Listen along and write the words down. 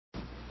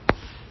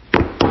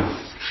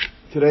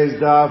Today's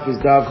daf is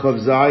daf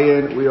Chav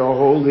Zayin. We are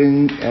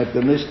holding at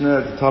the Mishnah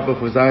at the top of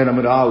Chav Zayin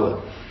Amud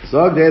Aleph.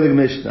 Zog the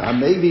Mishnah. I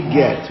maybe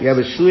get. We have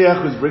a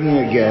shliach who's bringing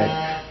a get.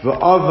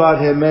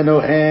 V'avad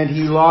hemeno, and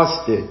he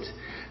lost it.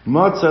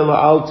 Matzah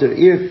la'alter.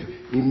 If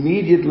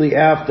immediately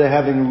after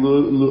having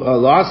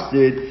lost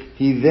it,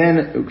 he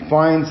then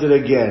finds it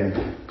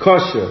again.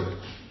 Kosher.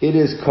 It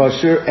is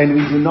kosher, and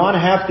we do not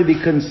have to be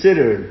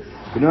considered.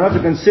 We don't have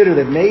to consider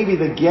that maybe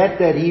the get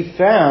that he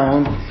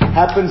found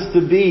happens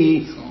to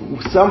be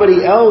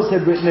somebody else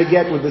had written a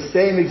get with the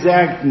same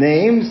exact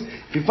names.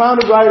 If you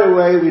found it right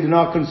away, we do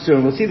not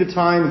concern. We'll see the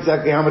time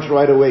exactly how much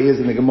right away is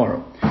in the Gemara.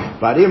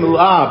 But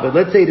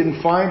let's say he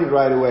didn't find it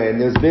right away,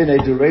 and there's been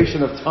a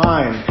duration of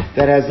time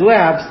that has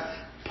lapsed.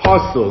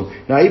 Possible.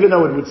 Now, even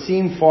though it would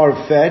seem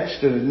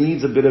far-fetched and it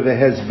needs a bit of a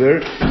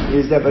hesber,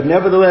 but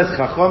nevertheless,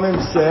 Chachamim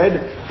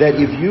said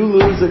that if you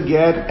lose a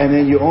get and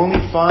then you only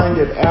find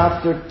it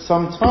after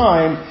some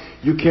time,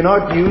 you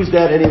cannot use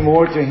that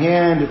anymore to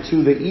hand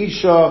to the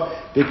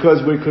Isha, because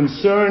we're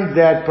concerned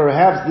that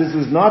perhaps this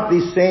is not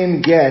the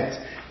same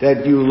get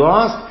that you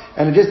lost,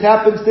 and it just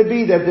happens to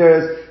be that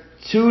there's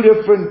two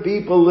different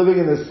people living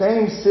in the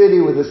same city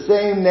with the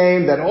same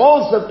name that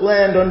also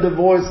planned on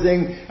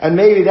divorcing, and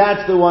maybe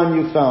that's the one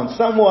you found.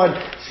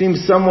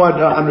 Seems somewhat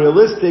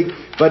unrealistic,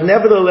 but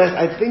nevertheless,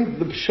 I think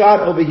the pshat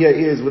over here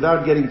is,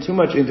 without getting too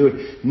much into it,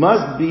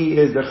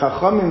 is the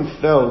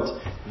Chachamim felt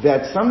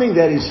that something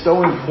that is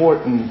so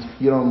important,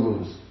 you don't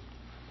lose.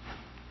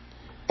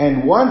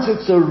 And once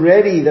it's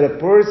already that a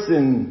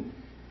person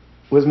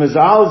was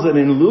mezalzen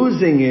in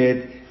losing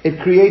it, it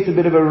creates a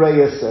bit of a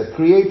reyesa. It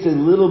creates a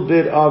little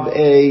bit of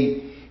a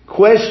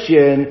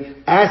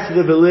question as to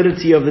the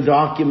validity of the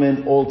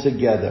document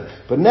altogether.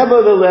 But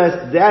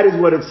nevertheless, that is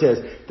what it says.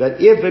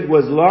 That if it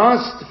was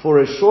lost for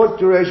a short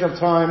duration of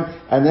time,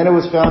 and then it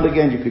was found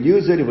again, you could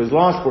use it. If it was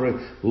lost for a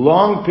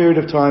long period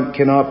of time,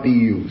 cannot be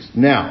used.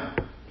 Now,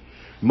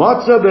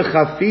 matzah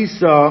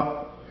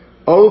bechafisa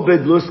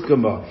obed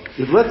luskama.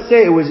 If let's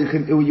say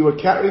you were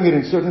carrying it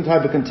in certain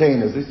type of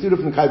containers, there's two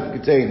different types of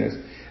containers,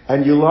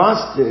 and you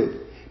lost it,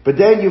 but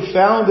then you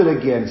found it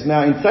again. So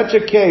now, in such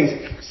a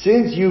case,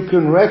 since you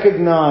can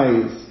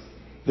recognize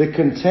the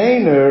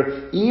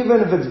container, even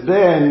if it's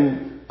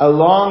been a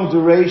long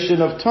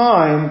duration of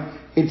time,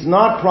 it's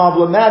not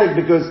problematic,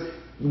 because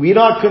we're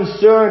not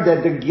concerned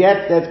that the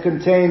get that's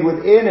contained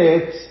within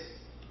it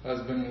has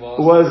been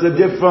lost, was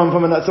from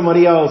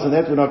somebody else, and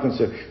that we're not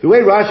concerned. The way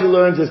Rashi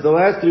learns is the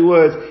last three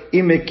words,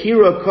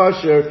 imekira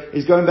kosher,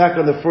 is going back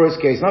on the first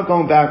case, not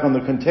going back on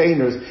the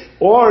containers.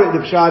 Or the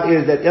pshat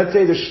is that, let's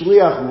say the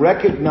shliach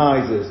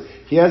recognizes,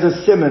 he has a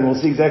siman, we'll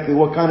see exactly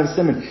what kind of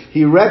siman.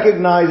 He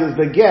recognizes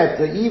the get,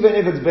 that even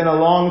if it's been a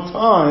long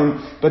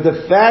time, but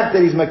the fact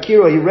that he's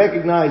makira, he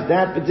recognized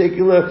that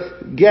particular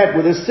get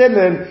with a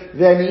siman,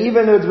 then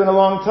even if it's been a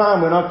long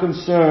time, we're not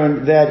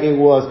concerned that it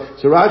was.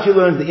 So Rashi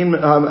learns the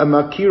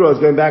makira is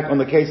going back on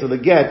the case of the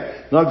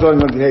get, not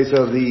going on the case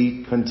of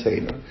the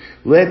container.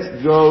 Let's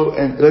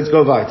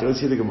go weiter.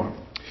 Let's see the Gemara.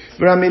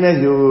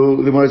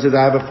 The Gemara says,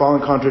 I have a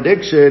following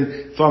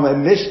contradiction from a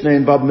Mishnah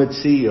in Bab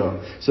Metzia.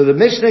 So the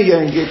Mishnah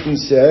here in Gittin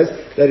says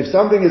that if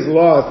something is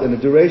lost and the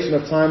duration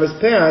of time has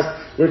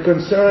passed, we're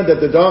concerned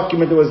that the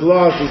document that was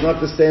lost is not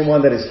the same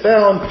one that is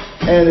found,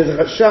 and there's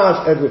a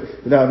chashash.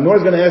 Now, the Gemara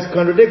is going to ask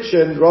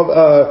contradiction.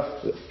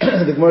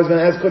 The Gemara is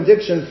going to ask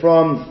contradiction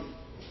from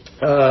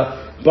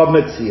Bab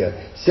Metzia.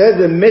 Says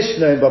the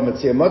Mishnah in Bab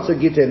Metzia, Matzah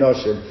Gittin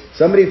Noshim.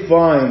 Somebody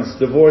finds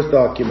divorce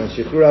documents,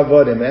 Shichur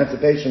Avodim,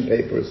 emancipation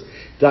papers.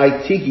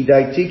 Daitiki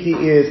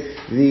is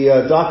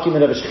the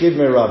document of a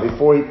Shifman Rabbi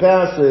before he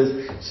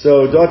passes.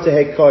 So Dota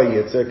Hekoy,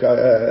 it's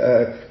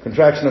a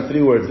contraction of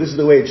three words. This is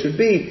the way it should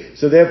be.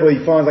 So therefore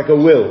he finds like a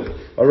will.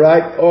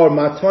 Alright? Or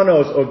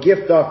matanos, or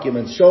gift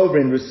documents,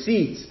 shovrin,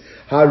 receipts.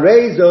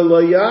 Harezo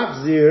lo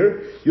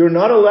yachzir, you're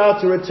not allowed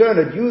to return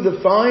it. You, the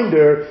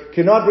finder,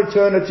 cannot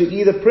return it to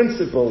either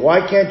principal. Why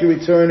can't you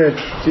return it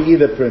to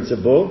either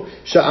principal?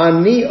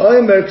 Sha'ani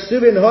oimer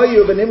ksubin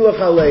hoyu v'nimloch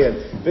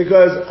aleim.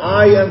 Because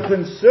I am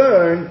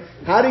concerned,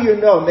 how do you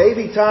know?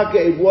 Maybe Taka,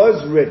 it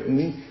was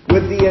written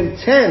with the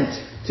intent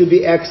to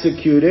be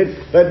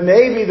executed, but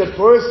maybe the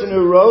person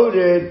who wrote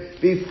it,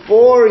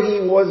 before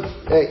he was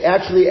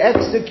actually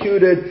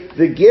executed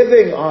the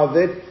giving of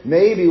it,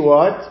 maybe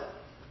what?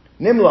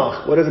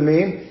 Nimlach. What does it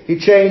mean? He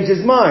changed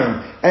his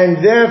mind.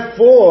 And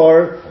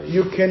therefore,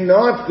 you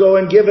cannot go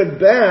and give it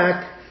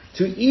back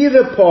to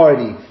either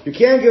party. You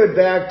can't give it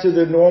back to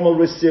the normal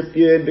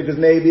recipient because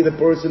maybe the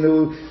person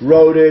who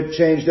wrote it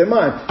changed their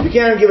mind. You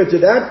can't give it to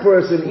that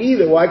person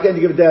either. Why can't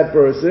you give it to that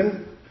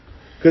person?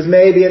 Because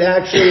maybe it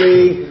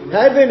actually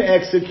had been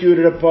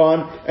executed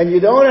upon, and you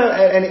don't have,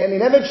 and he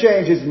never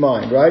changed his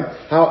mind, right?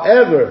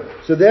 However,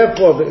 so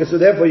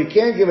therefore you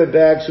can't give it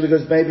back,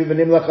 because maybe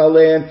v'nimlach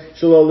alein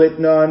shelo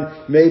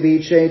litnan, maybe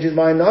he changed his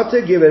mind not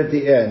to give it at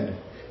the end.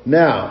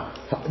 Now,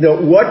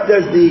 what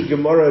does the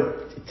Gemara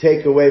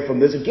take away from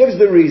this? It gives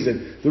the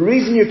reason. The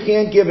reason you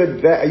can't give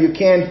it back,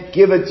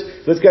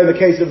 let's go in the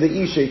case of the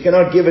Isha, you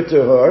cannot give it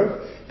to her,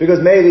 Because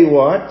maybe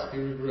what? He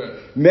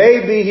regrets.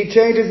 Maybe he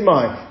changed his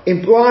mind.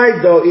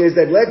 Implied though is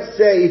that let's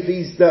say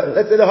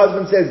the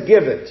husband says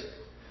give it.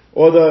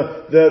 Or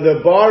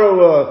the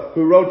borrower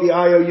who wrote the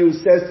IOU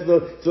says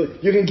so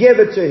you can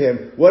give it to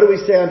him. What do we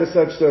say under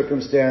such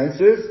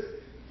circumstances?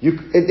 The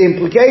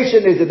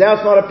implication is that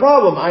that's not a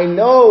problem. I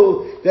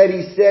know that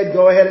he said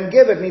go ahead and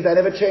give it. Means I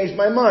never changed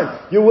my mind.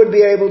 You would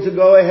be able to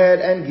go ahead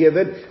and give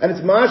it. And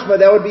it's mashma,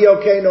 that would be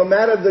okay no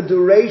matter the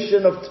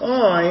duration of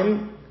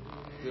time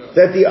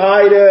that the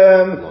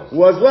item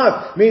was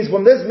lost. Means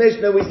from this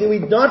Mishnah we see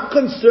we're not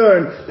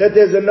concerned that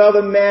there's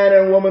another man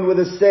and woman with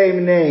the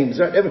same names.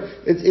 Right?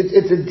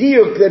 It's a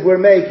diuk that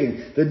we're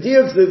making. The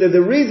diuk,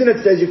 the reason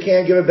it says you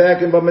can't give it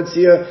back in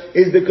Bamatzia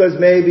is because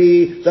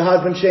maybe the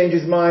husband changed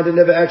his mind and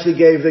never actually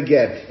gave the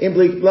get.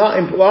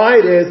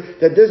 Implied is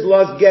that this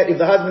lost get, if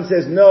the husband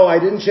says, no, I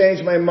didn't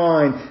change my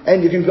mind,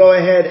 and you can go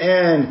ahead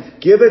and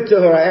give it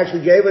to her, I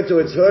actually gave it to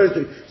her, it's hers,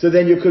 so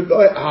then you could go,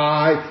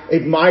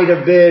 it might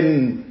have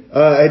been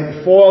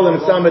and fallen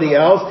to somebody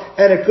else,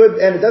 and it could,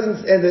 and it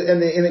doesn't,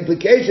 and the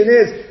implication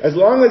is, as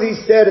long as he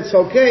said it's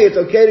okay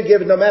to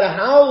give it no matter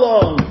how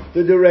long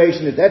the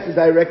duration is. That's a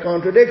direct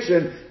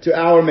contradiction to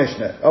our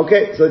Mishnah.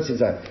 Okay, so let's see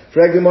that.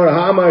 Frag Gemara,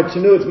 Hamar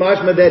Tanu, it's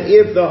mashma that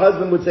if the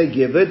husband would say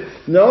give it,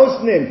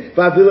 no snin,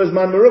 Babilas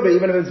man meruba,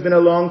 even if it's been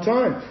a long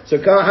time. So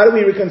how do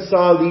we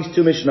reconcile these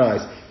two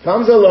Mishnahs?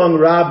 Comes along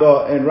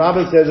Rabbi, and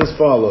Rabbi says as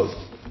follows.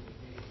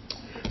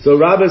 So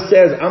Rabbi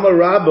says, Amar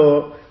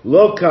Rabbi,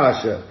 lo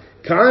kasha.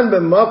 Kan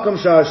b'makom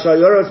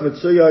sha'ashayoros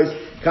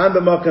mitzuyos, kan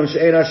b'makom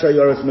she'ena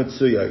shayoros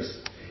mitzuyos.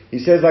 He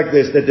says like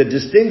this, that the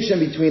distinction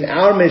between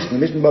our Mishnah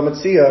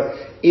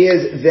B'Matzia,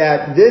 is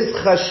that this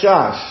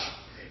chashash,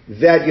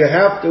 that you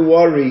have to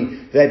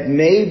worry that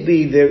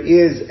maybe there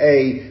is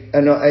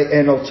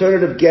an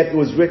alternative get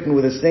was written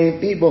with the same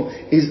people,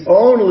 is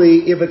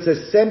only if it's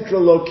a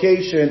central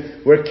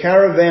location where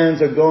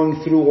caravans are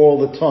going through all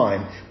the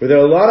time. Where there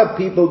are a lot of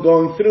people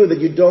going through that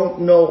you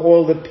don't know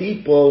all the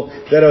people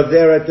that are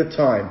there at the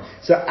time.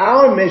 So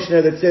our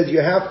Mishnah that says you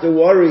have to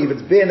worry if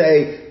it's been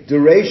a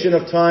duration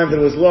of time that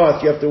was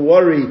lost, you have to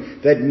worry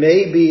that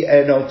maybe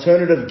an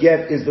alternative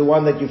get is the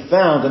one that you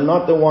found and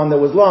not the one that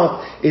was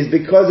lost, is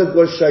because it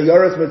was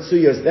Shayaras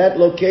Matsuyas. That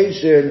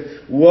location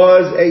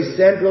was a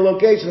central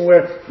location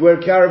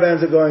where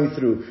caravans are going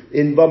through.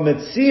 In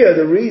Bamatzia,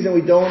 the reason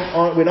we're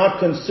not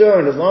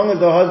concerned, as long as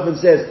the husband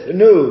says,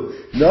 no,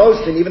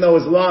 even though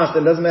it was lost,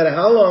 and it doesn't matter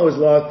how long it was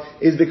lost,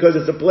 is because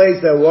it's a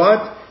place that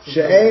what?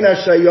 She'ena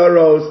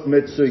shayoros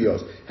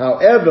mitzuyos.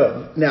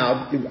 However,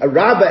 now,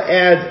 Rabbi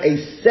adds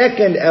a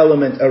second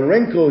element, a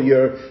wrinkle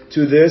here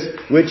to this,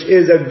 which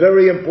is a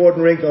very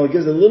important wrinkle. It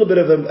gives a little bit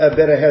of a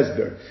better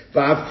hesber.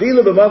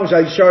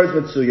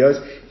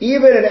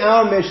 Even in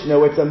our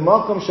Mishnah, it's a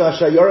makom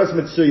shayoros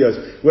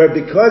mitzuyos, where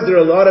because there are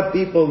a lot of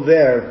people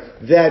there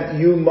that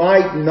you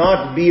might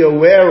not be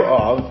aware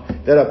of,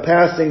 that are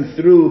passing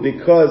through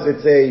because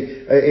it's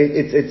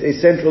a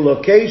central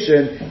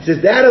location, says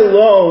that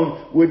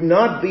alone would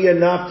not be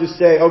enough to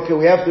say, okay,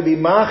 we have to be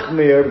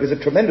machmir, because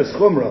it's a tremendous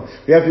chumrah.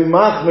 We have to be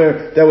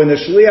machmir that when the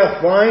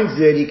shliach finds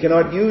it, he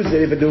cannot use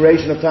it if a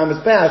duration of time has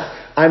passed,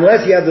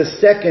 unless you have the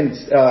second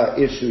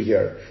issue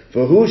here.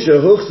 You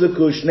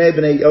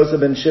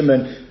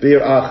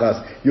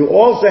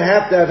also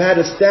have to have had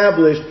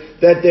established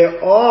that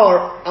there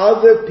are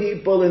other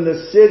people in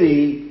the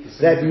city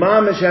that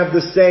mamish have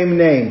the same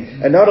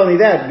name. And not only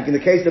that, in the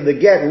case of the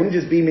get, it wouldn't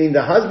just be mean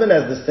the husband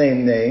has the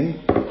same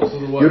name.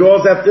 You'd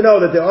also have to know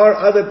that there are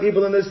other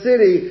people in the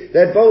city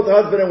that both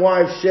husband and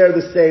wife share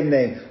the same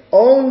name.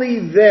 Only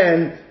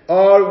then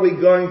are we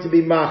going to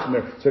be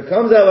machmir. So it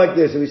comes out like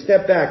this, and we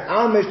step back.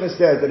 Our Mishnah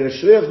says that if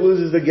a shliach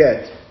loses the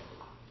get,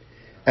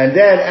 and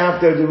then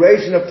after a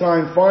duration of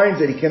time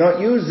finds it, he cannot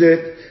use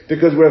it,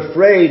 because we're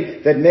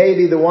afraid that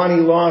maybe the one he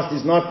lost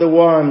is not the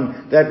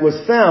one that was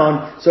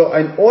found. So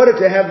in order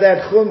to have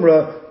that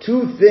chumrah,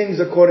 two things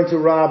according to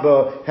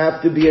Rabbi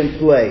have to be in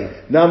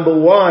play. Number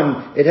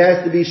one, it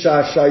has to be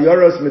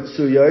shayoros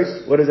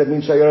mitzuyos. What does that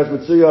mean, shayoros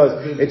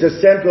mitzuyos? It's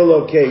a central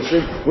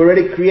location where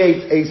it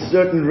creates a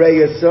certain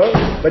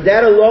reyesa, but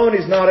that alone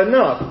is not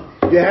enough.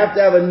 You have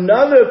to have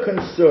another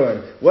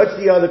concern. What's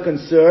the other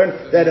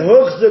concern? That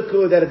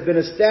huchzaku, that has been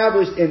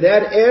established in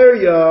that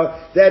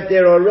area, that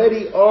there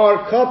already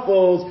are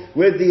couples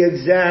with the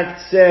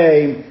exact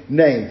same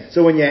name.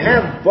 So when you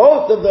have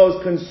both of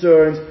those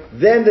concerns,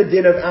 then the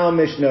din of our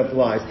Mishnah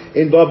applies.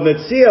 In Bab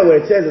Metzia, where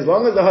it says, as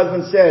long as the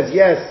husband says,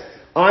 yes,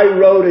 I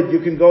wrote it, you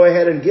can go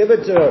ahead and give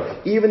it to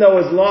her, even though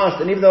it's lost,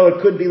 and even though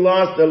it could be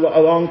lost a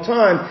long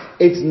time,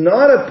 it's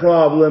not a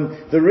problem.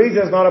 The reason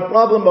it's not a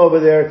problem over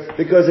there,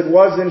 because it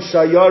wasn't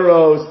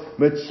Shayaros,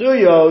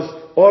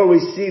 Mitsuyos, or we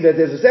see that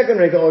there's a second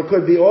wrinkle, or it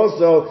could be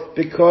also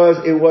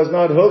because it was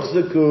not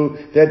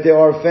Huchzaku, that there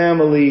are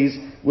families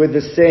with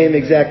the same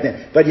exact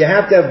name. But you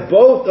have to have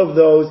both of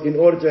those in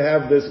order to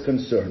have this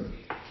concern.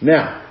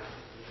 Now,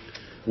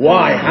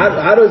 Why?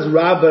 How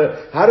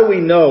do we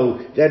know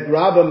that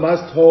Rabbi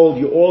must hold,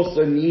 you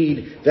also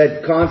need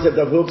that concept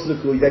of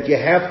hupsukui, that you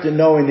have to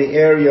know in the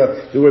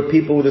area there were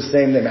people with the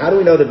same name? How do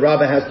we know that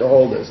Rabbi has to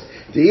hold this?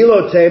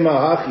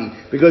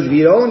 Because if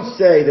you don't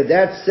say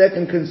that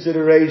second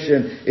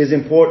consideration is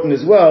important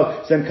as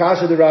well, then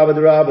kasha the Rabbi,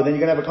 then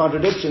you're going to have a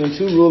contradiction in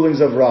two rulings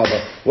of Rabbi.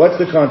 What's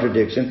the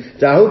contradiction?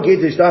 There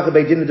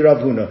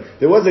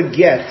was a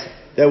get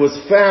that was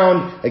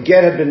found, a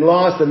get had been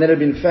lost and then had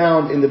been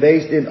found in the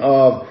Beis Din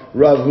of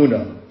Rav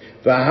Huna.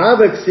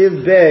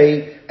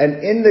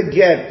 And in the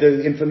get,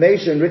 the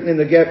information written in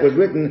the get was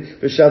written,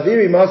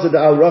 V'shaviri masad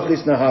al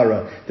rachis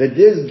nahara, that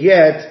this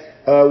get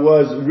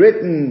was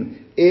written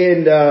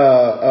in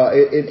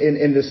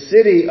the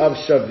city of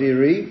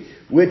Shaviri,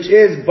 which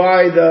is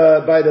by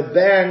the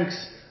banks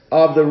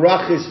of the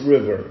Rachis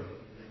River.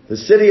 The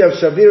city of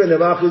Shaviri and the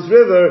Rachis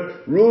River,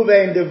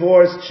 Ruvain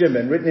divorced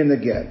Shimon, written in the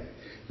get.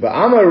 But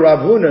Amar Rav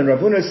Huna, and Rav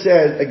Huna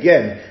says,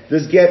 again,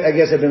 this get, I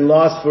guess, had been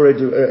lost for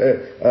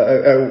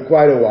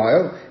quite a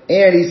while.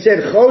 And he said,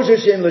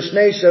 Choshishin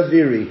l'shnei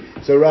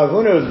Shaviri. So Rav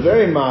Huna was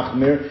very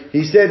machmir.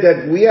 He said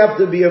that we have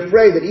to be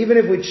afraid that even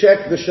if we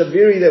check the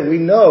Shaviri that we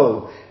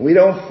know, we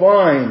don't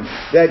find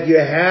that you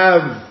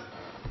have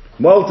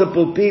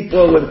multiple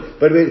people.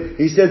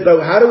 He said,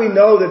 but how do we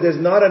know that there's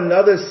not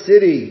another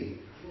city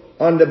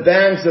on the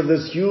banks of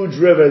this huge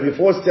river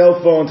before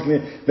cell phones?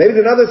 Maybe there's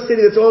another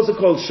city that's also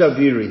called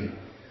Shaviri.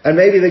 And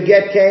maybe the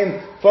get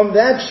came from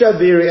that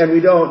Shaviri and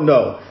we don't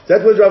know.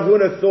 That's what Rav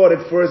Huna thought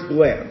at first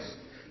glance.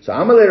 So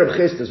Amalei Rav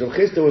Chisda, so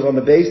Chisda was on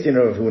the Beis Din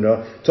of Rav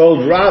Huna,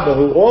 told Rabbi,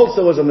 who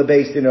also was on the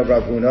Beis Din of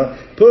Rav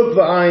Huna, Puk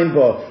v'ayin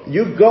bo,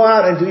 you go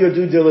out and do your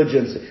due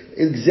diligence.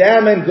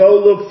 Examine, go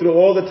look through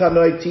all the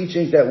Tanoic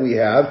teachings that we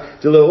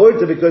have, to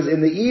le'urta, because in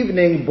the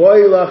evening, boy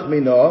lach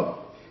mino,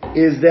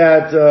 is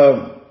that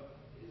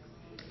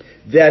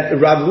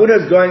Rav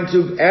Huna is going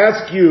to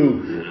ask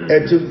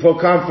you for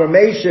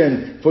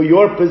confirmation for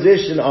your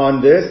position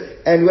on this,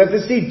 and we have to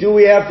see, do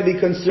we have to be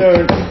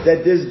concerned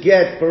that this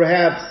get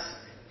perhaps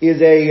is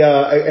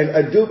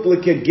a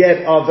duplicate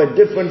get of a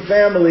different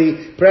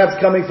family, perhaps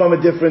coming from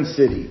a different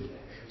city.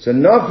 So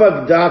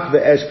Nafak Dak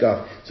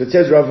ve'eshkaf. So it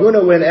says Rav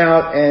Huna went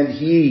out and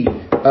he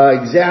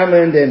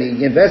examined and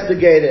he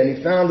investigated and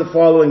he found the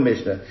following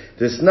Mishnah.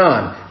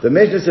 Tisnan. The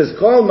Mishnah says,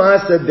 Kol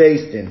Masa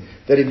Beis Din,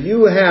 that if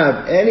you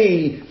have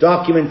any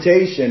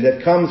documentation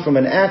that comes from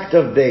an act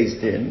of Beis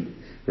Din,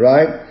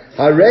 right?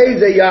 Harei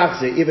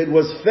Zeyachse, if it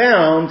was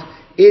found,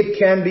 it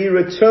can be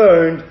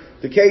returned.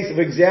 The case of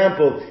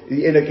example,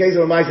 in the case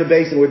of a Maisa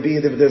Basin would be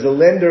if there's a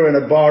lender and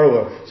a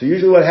borrower. So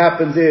usually what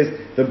happens is,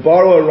 the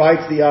borrower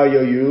writes the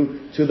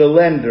IOU to the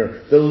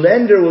lender. The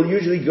lender will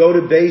usually go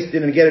to Beis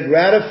Din and get it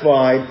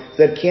ratified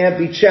so that can't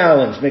be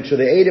challenged. Make sure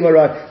the Eidim are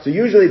right. So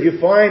usually if you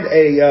find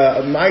a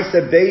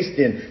Maisa Beis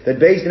Din, that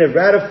Beis Din have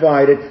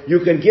ratified it,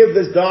 you can give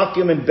this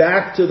document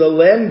back to the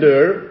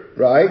lender,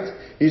 right?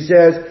 He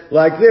says,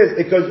 like this,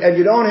 and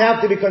you don't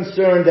have to be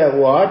concerned that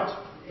what?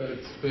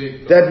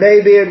 That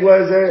maybe it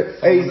was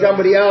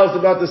somebody else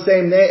about the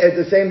same name.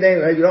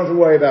 You don't have to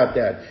worry about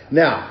that.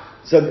 Now,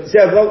 so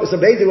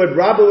basically, what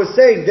Rabbi was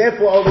saying,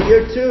 therefore, over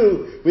here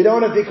too, we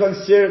don't have to be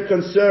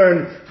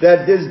concerned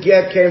that this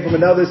get came from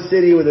another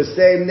city with the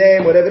same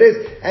name, whatever it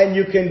is, and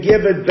you can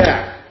give it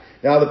back.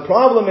 Now, the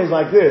problem is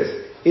like this: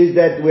 is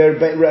that where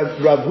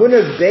Rav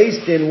Huna's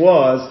Beis Din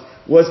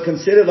was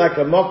considered like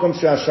a Mokom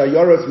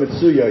Shayoros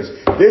Mitsuyos.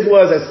 This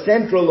was a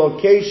central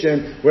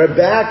location where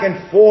back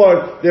and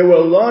forth there were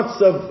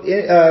lots of,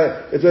 it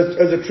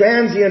was a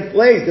transient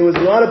place. There was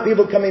a lot of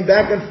people coming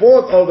back and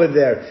forth over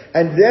there.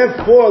 And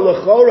therefore,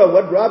 L'chora,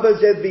 what Rabbi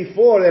said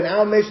before, in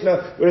our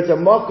Mishnah, where it's a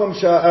Mokom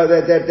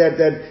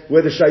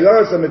where the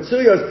Shayoros are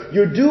Mitsuyos,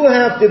 you do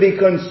have to be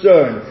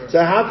concerned. So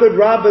how could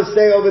Rabbi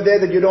say over there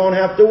that you don't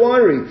have to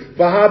worry?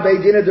 Vaha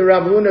Beidina de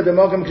Rav Huna, the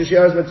Mokom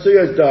Shayoros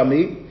Mitsuyos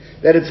Dami,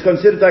 that it's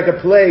considered like a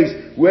place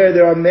where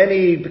there are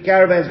many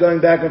caravans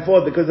going back and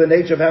forth because of the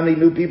nature of how many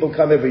new people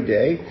come every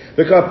day.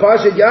 Because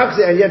Pasha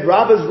Yakse, and yet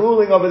Rabba's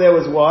ruling over there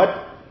was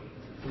what?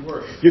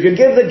 You can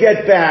give the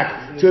get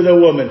back to the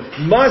woman.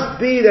 Must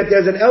be that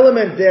there's an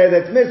element there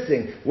that's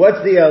missing.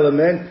 What's the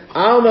element?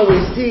 Alma, we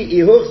see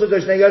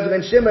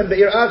Shimon that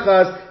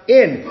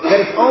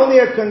it's only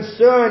a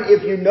concern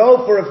if you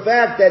know for a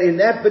fact that in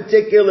that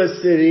particular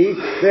city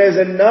there's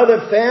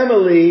another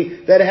family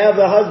that have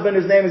the husband,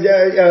 his name is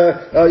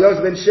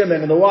Yosef ben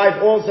Shimon, and the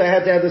wife also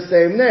had to have the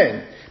same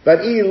name.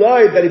 But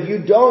that if you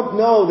don't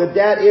know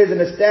that is an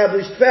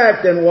established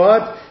fact, then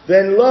what?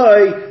 Then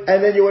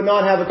and then you would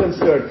not have a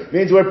concern.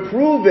 Means we're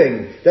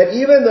proving that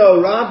even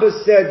though Rabbi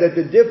said that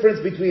the difference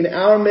between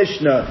our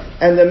Mishnah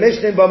and the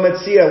Mishnah in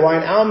Bamitzia, why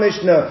in our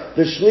Mishnah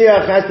the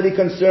Shliach has to be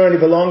concerned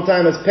if a long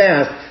time has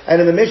passed,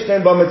 and in the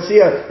Mishnah in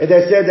Bamitzia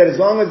they said that as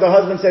long as the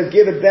husband says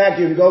give it back,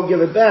 you can go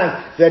give it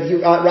back, that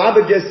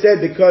Rabbi just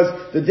said because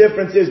the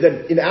difference is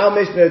that in our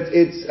Mishnah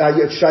it's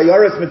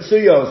Shayaras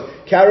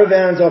Mitsuyos,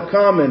 caravans are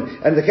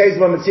common, and the case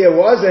of Bamitzia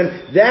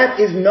wasn't, that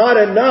is not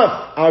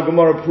enough, our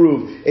Gemara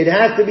proved. It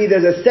has to to be,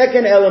 there's a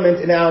second element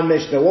in our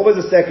Mishnah. What was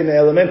the second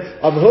element?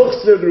 Of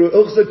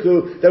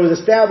Huchsaku, that was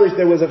established,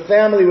 there was a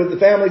family with the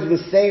families with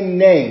the same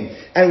name.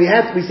 And we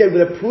said,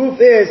 well, the proof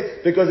is,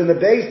 because in the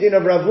Beis Din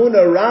of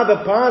Ravuna,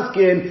 Rabba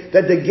Paskin,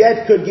 that the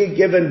get could get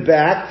given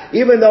back,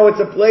 even though it's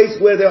a place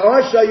where there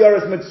are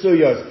Shayaras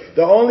Mitsuyos.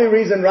 The only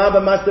reason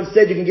Rabba must have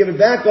said you can give it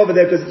back over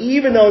there, because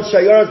even though it's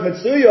Shayaras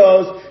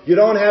Mitsuyos, you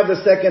don't have the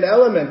second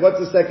element. What's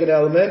the second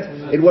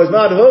element? It was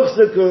not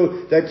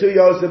Huchsaku that two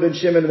Yosef and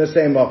Shimon in the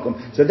same makom.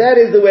 So that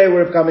is the way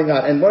we're coming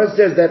out. And when it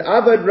says that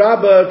Avad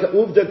Rabba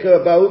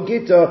Uvdaka Ba'u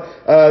Gita,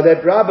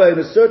 that Rabba in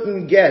a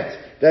certain get,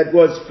 that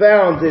was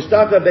found,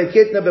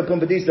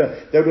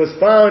 that was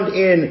found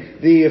in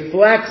the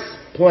flax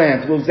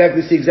plant. We'll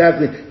see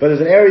exactly, but there's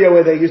an area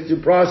where they used to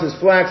process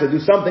flax or do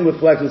something with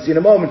flax. We'll see in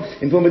a moment.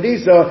 In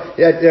Pumbedisa,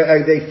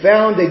 they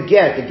found a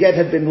get. The get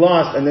had been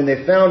lost, and then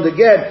they found the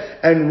get.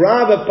 And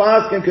Rabba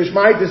Paskin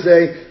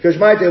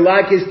Kashmaite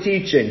like his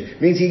teaching.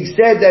 Means he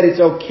said that it's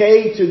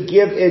okay to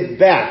give it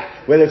back.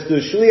 Whether it's to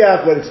the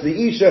Shliach, whether it's to the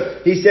Isha,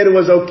 he said it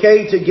was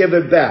okay to give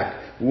it back.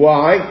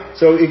 Why?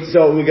 So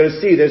we're going to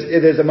see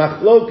there's a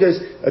machlokas,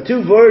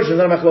 two versions,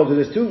 not a machlokas,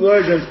 there's two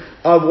versions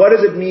of what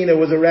does it mean it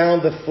was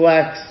around the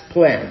flax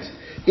plant.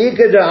 Some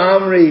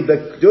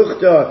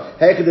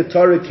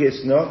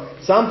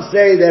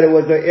say that it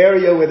was the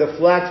area where the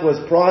flax was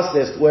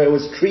processed, where it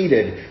was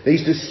treated. They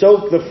used to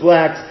soak the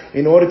flax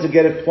in order to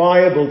get it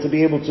pliable, to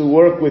be able to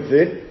work with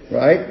it,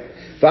 right?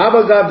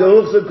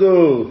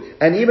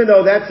 And even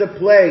though that's a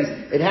place,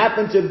 it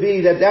happened to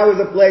be that was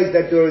a place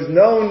that there was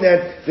known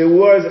that there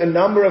was a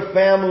number of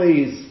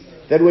families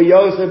that were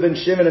Yosef and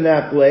Shimon in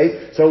that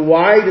place. So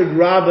why did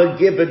Rabba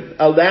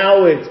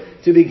allow it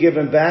to be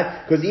given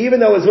back? Because even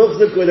though it was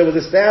Huchzaku, it was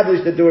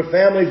established that there were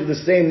families with the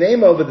same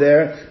name over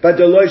there, but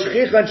it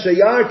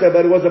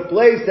was a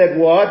place that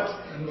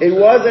it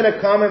wasn't a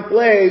common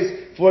place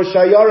for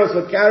shayaros,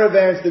 for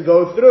caravans to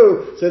go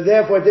through, so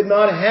therefore it did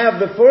not have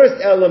the first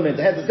element,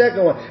 it had the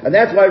second one, and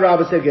that's why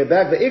Rabbi said get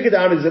back. The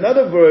Ikadam is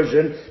another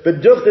version, but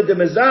Duchta de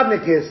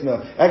Mezavne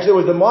Kitna. Actually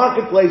it was the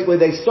marketplace where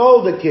they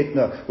sold the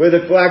Kitna, where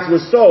the flax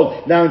was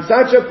sold. Now in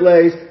such a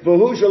place,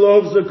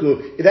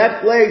 that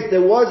place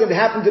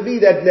happened to be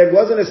that there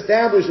wasn't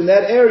established in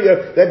that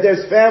area that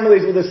there's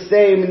families with the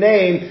same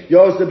name,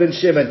 Yosef and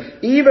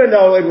Shimon. Even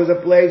though it was a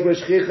place where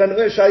Shchichan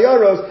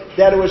Shayaros,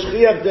 that it was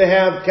Shchiach to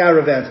have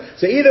caravans.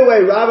 So either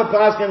way, Rabba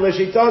Paskin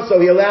Leshita, so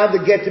he allowed the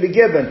get to be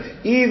given.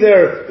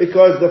 Either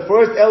because the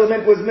first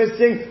element was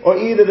missing, or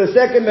either the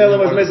second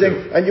element was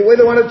missing, and you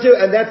either one of two,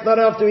 and that's not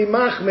enough to be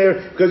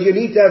machmir, because you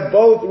need to have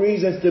both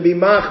reasons to be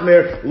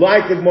machmir,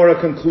 like the Gemara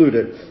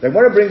concluded. Then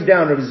what it brings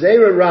down, Rav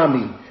Zera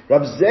Rami.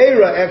 Rav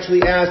Zera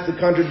actually asked the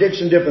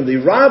contradiction differently.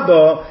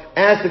 Rabbah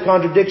asked the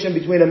contradiction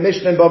between a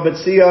Mishnah in Bava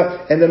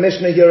Metzia and the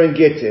Mishnah here in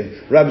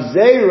Gittin. Rav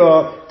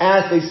Zera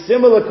asked a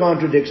similar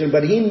contradiction,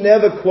 but he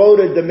never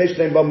quoted the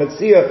Mishnah in Bava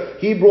Metzia.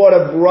 He brought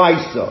a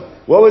brisa.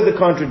 What was the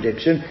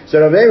contradiction? So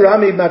Rav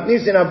Rami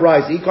matnisin a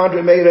brisa. He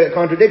made a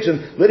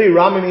contradiction. Literally,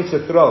 Rami means to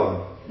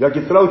throw. Like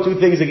you throw two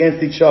things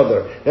against each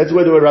other. That's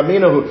where there were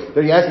Ramina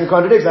that he asked me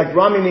contradicts. Like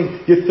Rami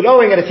means you're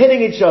throwing and it's hitting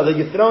each other.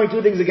 You're throwing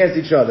two things against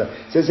each other.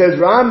 So it says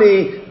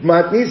Rami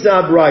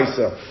matnisa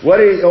brisa.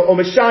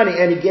 Omeshani,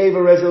 and he gave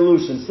a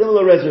resolution,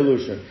 similar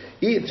resolution.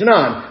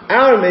 Tanan,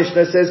 our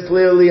Mishnah says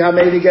clearly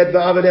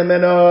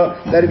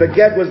that if a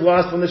get was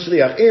lost from the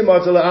shliach,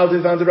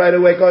 found it right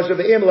away. I'm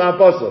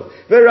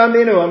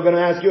going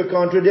to ask you a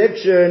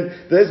contradiction.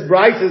 This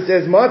brisa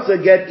says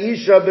matzah get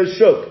isha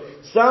b'shuk.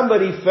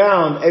 Somebody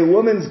found a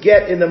woman's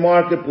get in the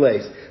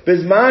marketplace.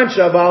 Bisman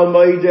shabal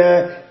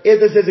moide. If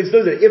this is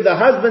exclusive, if the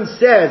husband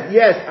says,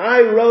 yes,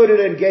 I wrote it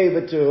and gave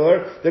it to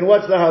her, then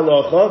what's the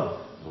halacha?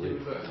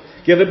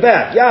 Give it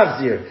back.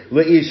 Yavzir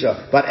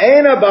leisha. But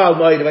ain't about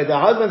moide. If the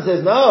husband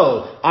says,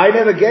 no, I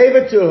never gave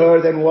it to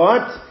her, then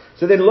what?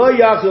 So then lo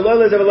yachzu lo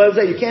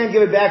lezeh, you can't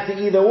give it back to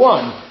either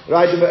one.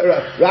 Right?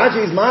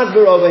 Rashi's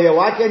masber over here.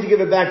 Why can't you give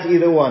it back to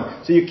either one?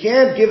 So you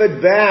can't give it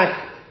back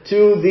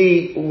to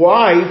the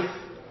wife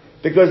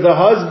because the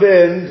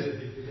husband.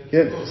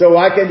 So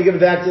why can't you give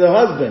it back to the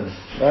husband?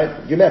 Right?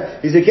 He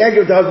said you can't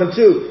give it to the husband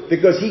too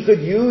because he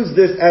could use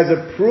this as a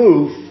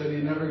proof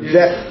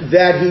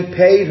that he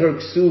paid her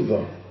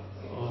ksuva.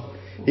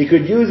 He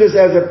could use this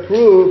as a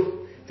proof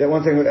that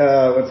one second.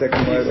 What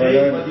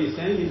he's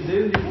saying, he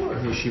did before.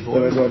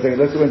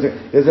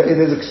 There's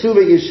a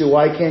ksuva issue.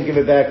 Why can't give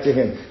it back to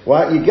him?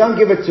 Why you can't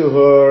give it to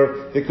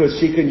her because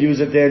she can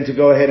use it then to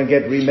go ahead and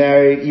get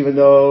remarried, even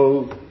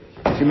though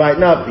she might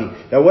not be.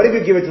 Now, what if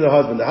you give it to the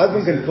husband? The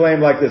husband can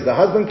claim like this. The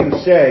husband can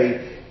say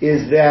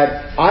is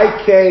that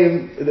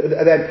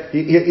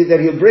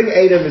he'll bring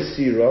Eida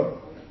Mesira.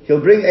 He'll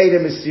bring Eida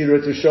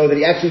Mesira to show that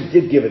he actually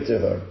did give it to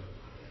her.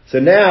 So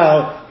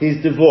now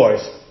he's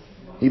divorced.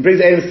 He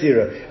brings Eida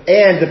Mesira,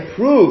 and the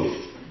proof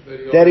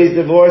that he's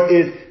divorced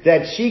is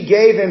that she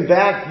gave him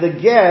back the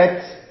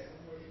get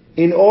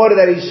in order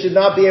that he should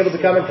not be able to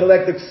come and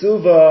collect the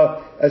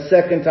ksuva a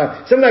second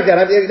time. Something like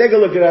that. Take a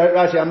look at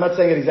Rashi. I'm not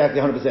saying it exactly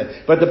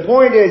 100%. But the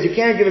point is, you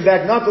can't give it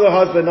back, not to the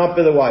husband, not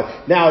to the wife.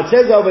 Now, it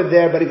says over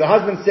there, but if the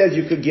husband says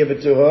you could give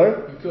it to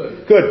her,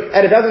 you could.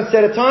 And it doesn't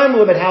set a time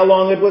limit how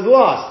long it was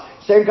lost.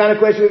 Same kind of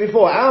question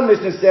before. Our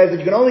Mishnah says that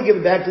you can only give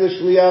it back to the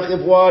shliach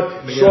if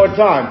what? Short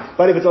time.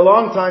 But if it's a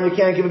long time, you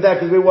can't give it back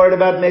because we're worried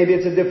about maybe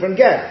it's a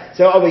different get.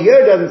 So over here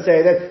it doesn't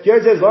say that.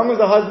 Here it says as long as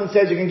the husband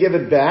says you can give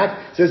it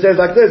back. So it says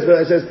like this.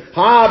 It says,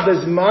 Ha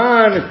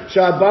bisman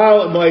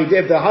shabal moed.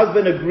 If the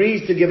husband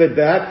agrees to give it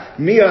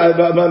back, miyad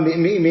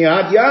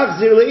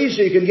yachzir leisha,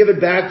 you can give it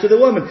back to the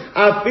woman.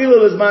 Afilu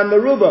bisman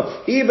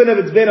meruba. Even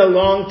if it's been a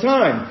long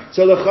time.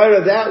 So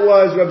l'chayra, that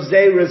was Reb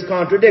Zera's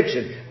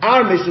contradiction.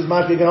 Our Mishnah's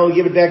mashma, you can only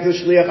give it back to the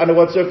shliach under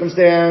what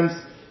circumstance?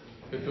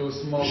 If it was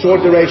small,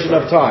 short duration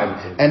of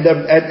time. And the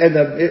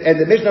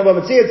Mishnah of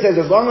Matziyah says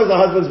as long as the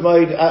husband's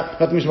made,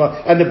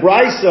 and the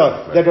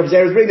Brisa that Reb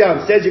Zera's bring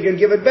down says you can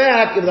give it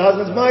back if the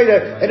husband's made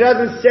it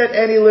doesn't set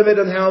any limit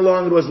on how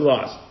long it was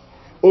lost.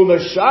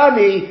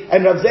 Umashani,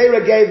 and Rav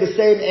Zera gave the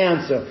same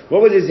answer.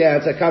 What was his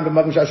answer?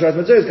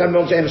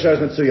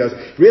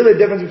 Really, the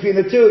difference between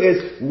the two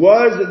is,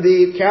 were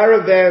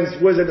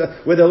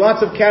there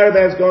lots of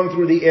caravans going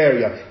through the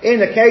area? In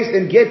the case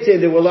in Gittin,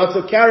 there were lots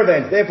of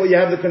caravans. Therefore, you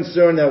have the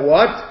concern that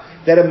what?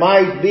 That it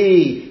might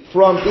be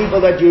from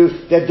people that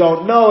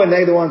don't know, and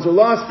they're the ones who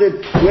lost it.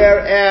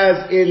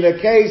 Whereas in the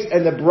case,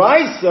 in the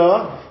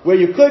Brisa, where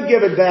you could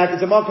give it back,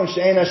 it's a makom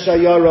she'ena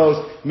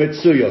shayaros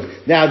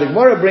mitzuyos. Now, the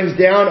Gemara brings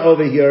down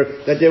over here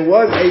that there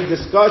was a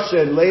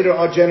discussion later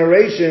on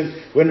generations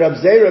when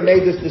Reb Zera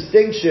made this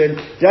distinction.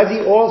 Does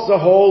he also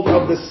hold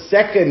of the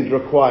second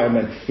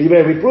requirement? We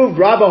proved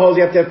Rabbi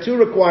holds you have to have two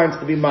requirements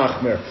to be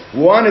machmir.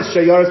 One is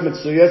shayaros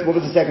mitzuyos. What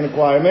was the second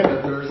requirement?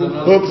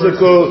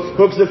 Hukzaku,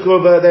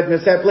 that in a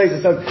set place.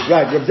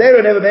 Right. Reb Zera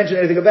never mentioned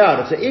anything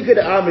about it. So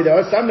Ikad Amri, there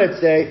are some that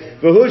say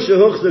v'husha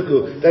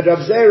hukzaku, that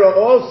Reb Zera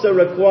also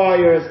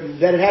requires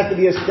that it has to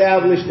be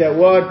established that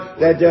what?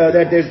 That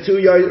there's two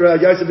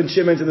Yosef and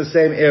Shimons in the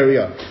same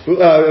area.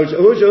 That's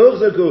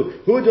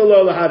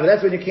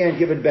when you can't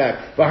give it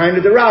back. Behind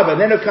the Rabbi.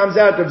 And then it comes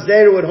out that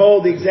Zera would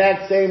hold the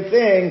exact same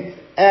thing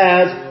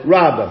as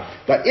Rabbi.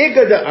 But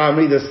Ikad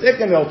Amri, the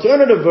second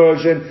alternative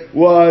version,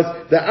 was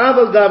the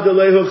Aval Dav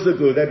Delei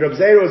Huchzaku, that Reb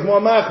Zera was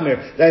more machmir.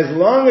 That as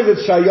long as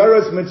it's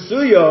Shayaros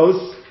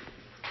Mitzuyos,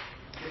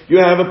 you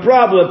have a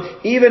problem,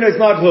 even if it's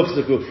not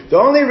Hufsaku. The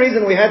only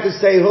reason we had to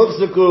say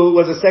Hufsaku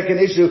was a second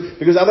issue,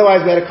 because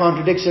otherwise we had a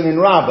contradiction in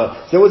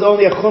Rabbah. So there was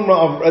only a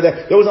chumrah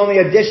there was only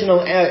additional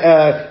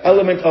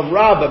element of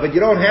Rabbah, but you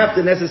don't have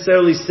to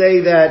necessarily say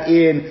that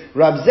in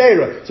Rav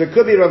Zera. So it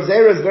could be Rav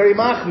Zera is very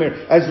machmir.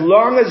 As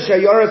long as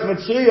Shayaras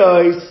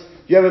Mitzuyos,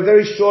 you have a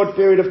very short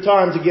period of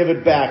time to give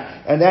it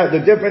back. And that, the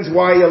difference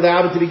why you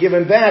allowed it to be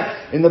given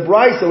back in the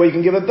Brisa, where you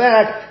can give it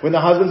back when the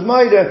husband's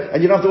maida,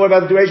 and you don't have to worry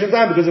about the duration of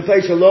time, because the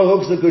place Shalo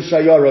Huksaku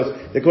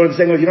Shayaros, the Quran is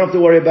saying, well, you don't have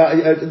to worry about,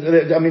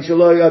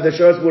 Shalo, the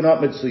Shayaros were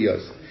not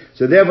Mitzuyos.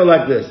 So therefore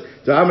like this.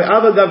 So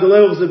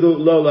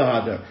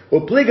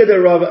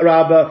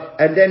Rabba,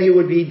 and then he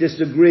would be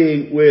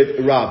disagreeing with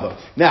Rabba.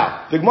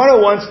 Now, the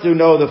Gemara wants to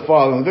know the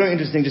following. Very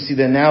interesting to see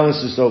the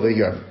analysis over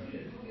here.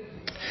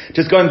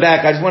 Just going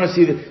back, I just want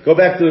to go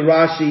back to the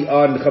Rashi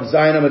on Chav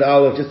Zayin Amud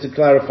Aleph, just to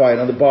clarify it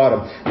on the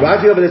bottom.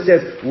 Rashi over there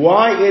says,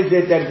 why is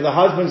it that if the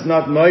husband's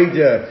not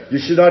moida, you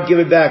should not give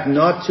it back,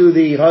 not to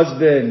the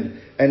husband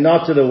and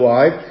not to the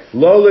wife?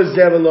 Lo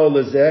lezeh v'lo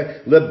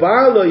lezeh,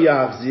 lebar lo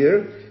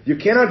yachzir. You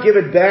cannot give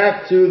it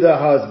back to the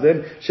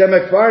husband.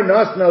 Shemekvar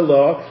nasna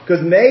lo,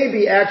 because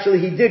maybe actually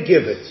he did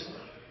give it.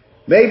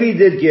 Maybe he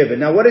did give it.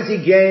 Now what does he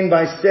gain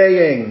by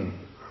saying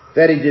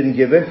that he didn't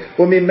give it?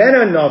 And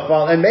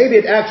maybe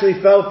it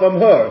actually fell from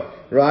her,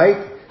 right?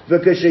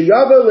 And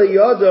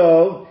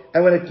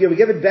when you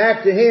give it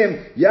back to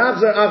him, so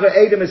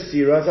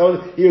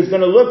he was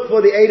going to look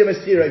for the Eidem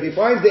Asira. If he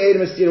finds the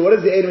Eidem Asira, what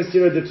does the Eidem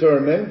Asira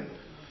determine?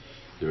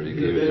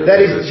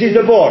 That she's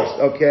divorced,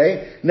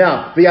 okay?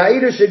 Now,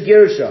 v'ya'idu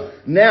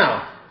shegirsha.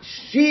 Now,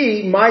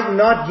 she might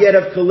not yet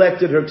have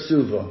collected her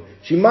ksuva.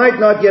 She might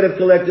not yet have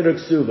collected her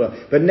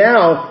ksuva. But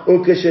now,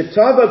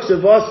 ukeshetava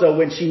ksuvasa,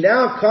 when she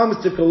now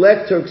comes to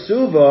collect her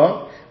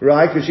ksuva,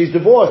 right, because she's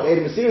divorced,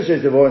 Eidem Asira,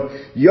 she's divorced,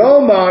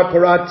 Yomar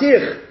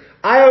paratich,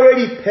 I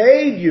already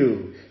paid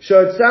you.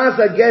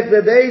 Shotzasa get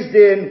the Beis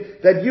Din,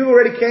 that you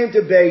already came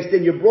to Beis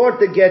Din, you brought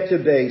the get to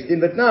Beis Din,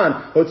 but nan,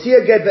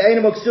 Hotzia get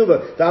ve'enim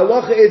ksuva. The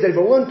halacha is that if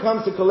a woman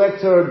comes to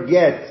collect her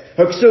get,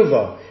 her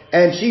ksuva,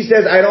 and she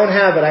says, I don't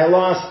have it, I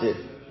lost it.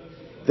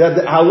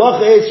 The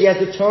halacha is she has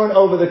to turn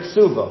over the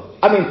ksuva.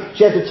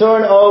 She has to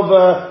turn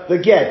over the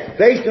get.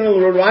 Beis Din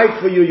will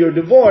write for you, you're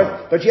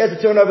divorced, but she has to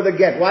turn over the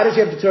get. Why does she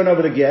have to turn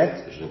over the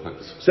get?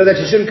 So that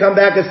she shouldn't come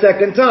back a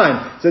second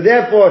time. So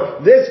therefore,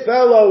 this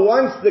fellow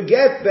wants the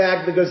get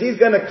back because he's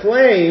going to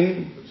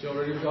claim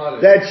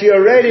that she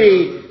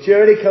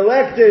already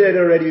collected it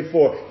already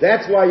before.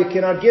 That's why you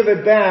cannot give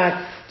it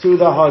back to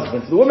the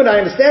husband. So the woman, I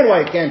understand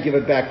why he can't give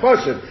it back.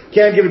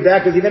 Can't give it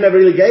back because he never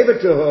really gave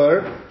it to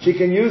her. She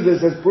can use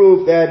this as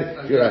proof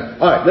that you're right.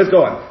 Alright, let's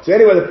go on. So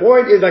anyway, the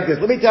point is like this.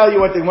 Let me tell you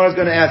what the Gemara is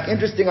going to ask.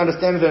 Interesting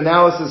understanding the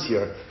analysis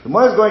here. The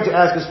Gemara is going to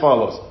ask as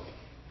follows.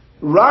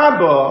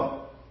 Rabbi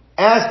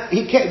asked,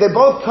 they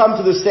both come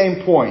to the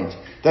same point.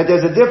 That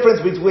there's a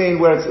difference between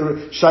where it's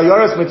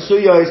shayoras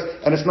mitzuyos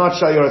and it's not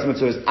shayoras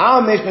mitzuyos.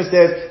 Our Mishnah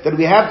says that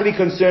we have to be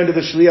concerned that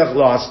the shliach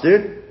lost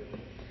it,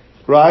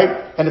 right?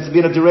 And it's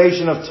been a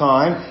duration of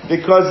time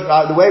because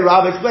the way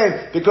Rabbi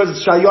explained, because it's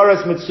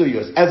shayoras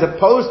mitzuyos, as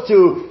opposed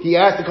to he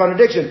asked the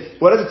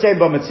contradiction. What does it say in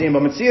Bamitzia?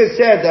 Bamitzia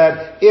said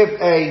that if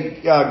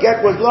a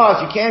get was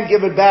lost, you can't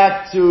give it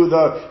back you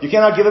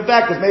cannot give it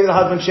back because maybe the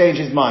husband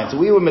changed his mind.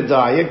 So we were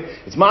medayik.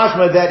 It's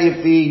mashma that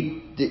if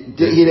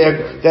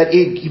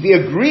if he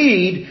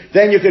agreed,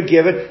 then you could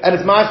give it, and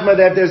it's mashma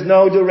that there's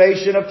no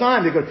duration of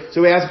time.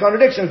 So we asked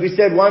contradictions. We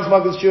said one's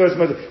makel shuras.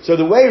 So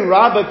the way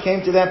Rabbi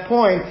came to that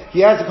point, he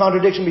has a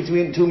contradiction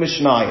between two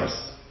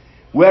mishnayos.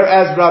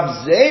 Whereas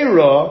Rab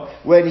Zera,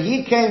 when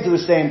he came to the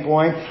same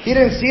point, he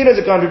didn't see it as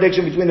a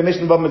contradiction between the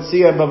Mishnah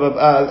Bamitzia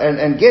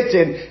and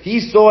Gittin.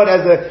 He saw it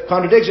as a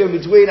contradiction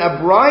between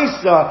a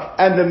Brisa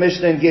and the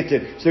Mishnah and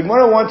Gittin. So the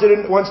Gemara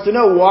wants to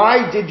know,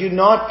 why did you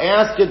not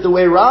ask it the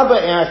way Rabbi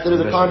asked it,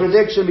 as a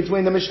contradiction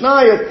between the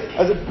Mishnayos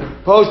as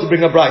opposed to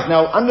bring a Brisa?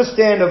 Now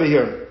understand over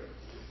here,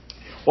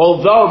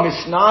 although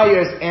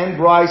Mishnayos and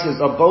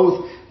Brisas are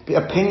both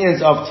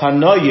opinions of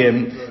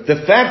Tanoim, the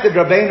fact that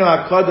Rabbeinu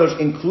HaKadosh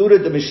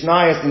included the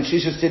Mishnayos in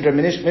Shisha Sidra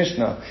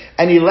Mishnah,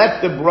 and he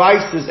left the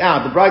Brisas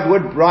out. The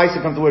word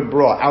Brisa comes from the word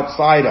bra,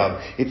 outside of.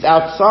 It's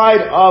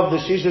outside of the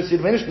Shisha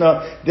Sidra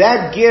Mishnah.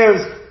 That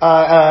gives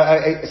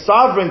a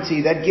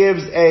sovereignty, that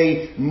gives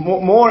a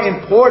more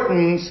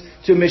importance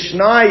to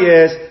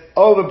Mishnayos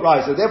over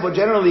Brisa. Therefore,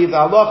 generally, if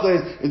the halacha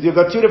is, if you've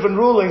got two different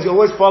rulings, you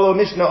always follow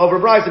Mishnah over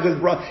Brisa, because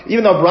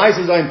even though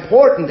Brisas are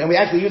important, and we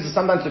actually use it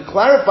sometimes to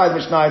clarify the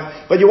Mishnahs,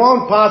 but you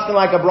won't pass them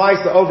like a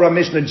Brisa over a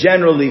Mishnah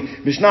generally.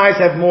 Mishnahs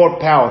have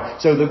more power.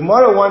 So the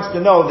Gemara wants to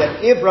know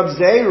that if Rab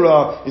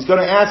Zera is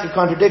going to ask a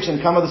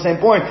contradiction, come at the same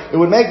point, it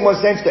would make more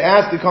sense to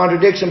ask the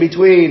contradiction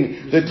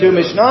between the two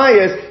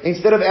Mishnahs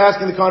instead of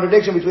asking the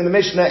contradiction between the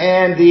Mishnah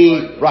and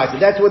the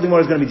Brisa. That's what the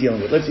Gemara is going to be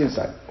dealing with. Let's see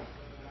inside.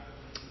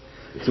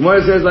 So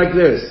Gemara says like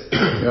this.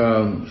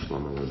 Let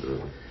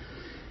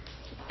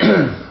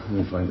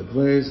me find the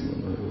place.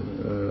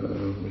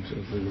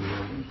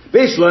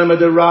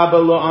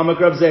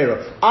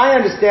 I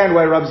understand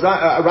why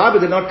Rabbi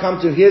did not come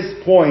to his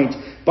point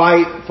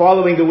by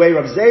following the way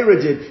Rav Zera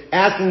did,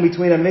 asking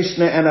between a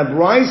Mishnah and a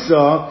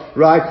Brisa,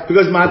 right?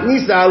 Because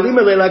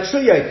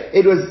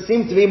it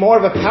seemed to be more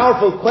of a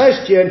powerful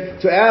question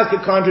to ask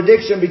a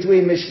contradiction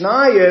between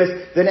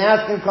Mishnayos than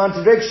asking a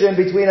contradiction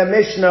between a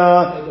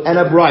Mishnah and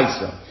a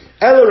Brisa.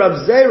 Elo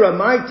Rav Zera,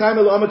 my time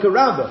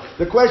Rabba.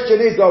 The question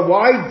is,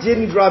 why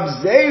didn't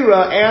Rav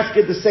Zera ask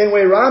it the same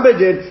way Rabbi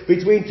did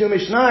between two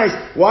Mishnayos?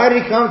 Why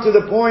did he come to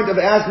the point of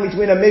asking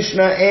between a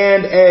Mishnah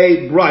and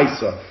a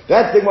Brisa?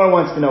 That's the thing one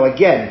wants to know.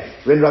 Again,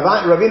 when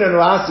Ravina and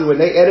Rasu, when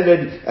they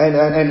edited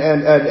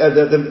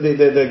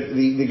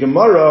the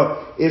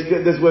Gemara,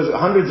 this was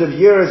hundreds of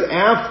years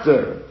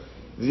after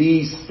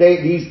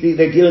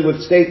they're dealing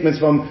with statements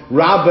from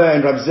Rabbi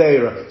and Rav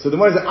Zera. So the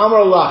Gemara says,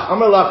 Amar Lach.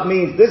 Amar Lach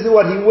means, this is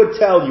what he would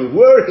tell you.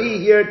 Were he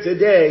here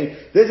today,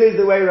 this is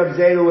the way Rav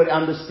Zera would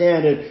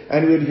understand it,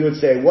 and he would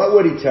say, what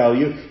would he tell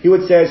you? He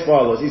would say as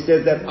follows. He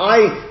says that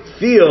I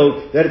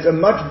feel that it's a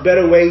much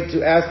better way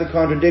to ask the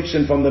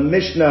contradiction from the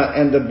Mishnah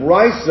and the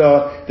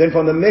Brisa than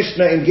from the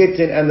Mishnah in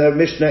Gittin and the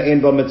Mishnah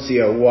in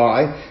Bamitzia.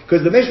 Why?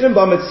 Because the Mishnah in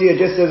Bamitzia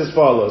just says as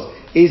follows,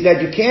 is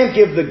that you can't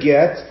give the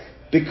get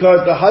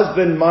because the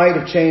husband might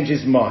have changed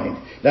his mind.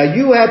 Now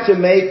you had to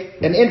make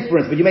an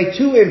inference, but you make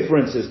two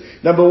inferences.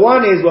 Number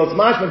one is, well, it's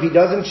mashma if he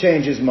doesn't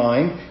change his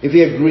mind, if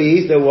he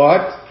agrees, then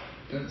what?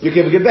 You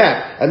can give it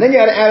back. And then you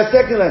had to add a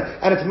second line,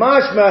 and it's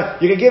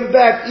mashma, you can give it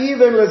back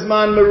even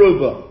Lizman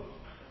Meruba.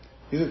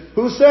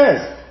 Who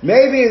says?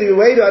 Maybe the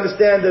way to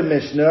understand the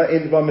Mishnah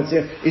in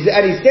Bamitzia is,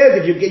 and he says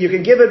if you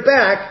can give it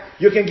back,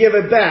 you can give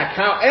it back.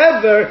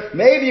 However,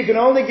 maybe you can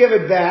only give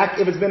it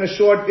back if it's been a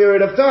short period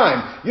of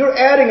time. You're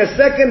adding a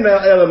second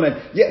element.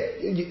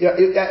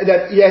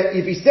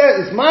 If he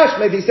says, it's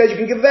mashma, if he says you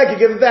can give it back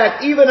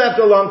even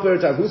after a long period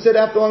of time. Who said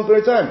after a long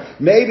period of time?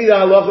 Maybe the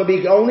halacha would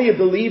be only if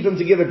you believe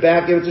him to give it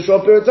back if it's a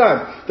short period of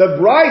time.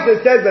 The Brisa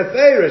says the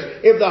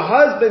Farish, if the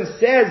husband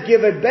says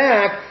give it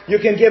back,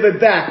 you can give it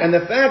back. And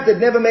the fact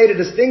that never made a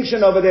distinction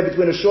over there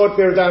between a short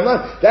period of time and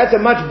long, that's a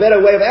much better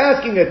way of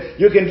asking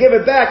it. You can give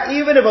it back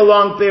even if a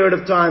long period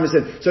of time is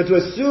in. So to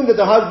assume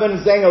that the husband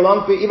is saying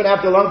even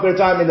after a long period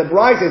of time in the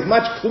Brisa is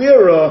much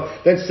clearer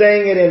than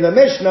saying it in the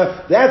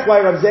Mishnah. That's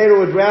why Rav Zera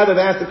would rather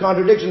have asked the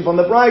contradiction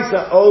from the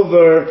Brisa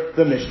over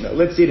the Mishnah.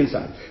 Let's see it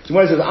inside. So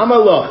when it says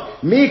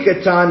Amalach,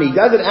 Mikatani,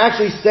 does it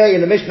actually say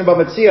in the Mishnah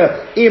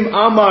Bamitzia, Im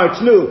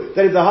Amar Tnu,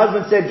 that if the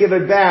husband said give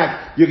it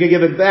back, you can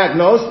give it back?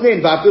 No,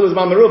 Snin, Vafilus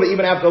Mamaruba,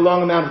 even after a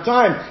long amount of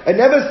time. It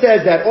never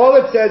says that. All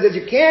it says is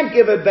you can't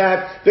give it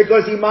back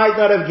because he might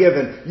not have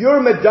given. You're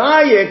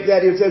medayik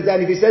that it says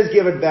that if he says says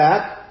give it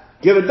back,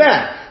 give it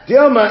back.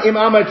 Dilma im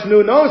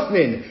amatnu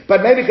nosnin.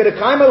 But maybe could have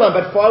kaimalam,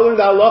 but following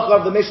the halacha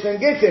of the Mishnah and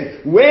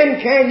Gittin. When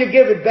can you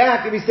give it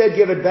back? If he said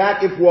give it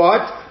back, if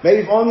what?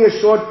 Maybe if only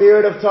a short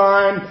period of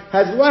time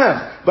has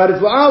left. But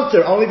it's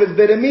alter, only if it's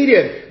been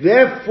immediate.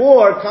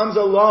 Therefore comes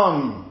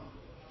along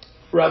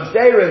Rav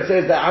Zera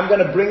says that I'm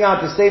going to bring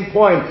out the same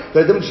point,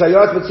 the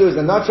shayos matzuras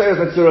and not shayos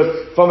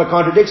matzuras, from a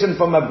contradiction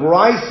from a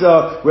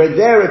brisa, where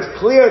there it's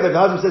clear that the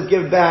husband says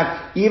give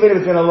back, even if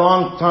it's been a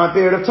long time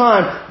period of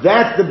time.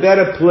 That's the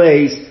better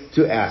place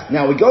to ask.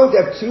 Now we're going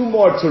to have two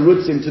more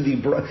terutzim to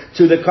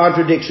the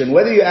contradiction.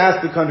 Whether you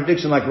ask the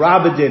contradiction like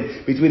Rabbi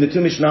did between the two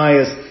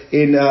Mishnayos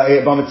in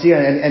Bamatzia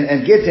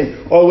and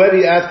Gittin, or whether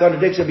you ask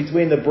contradiction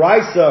between the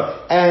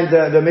Brisa and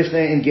the Mishnah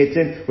in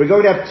Gittin, we're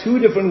going to have two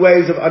different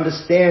ways of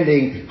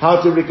understanding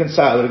how to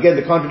reconcile it. Again,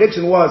 the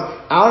contradiction was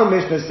our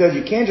Mishnah says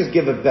you can't just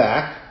give it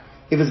back.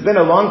 If it's been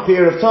a long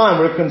period of time,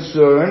 we're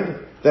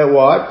concerned that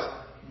what?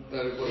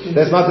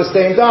 That's not the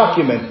same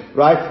document,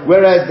 right?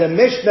 Whereas the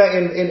Mishnah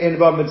in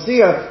Bava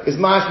Metzia is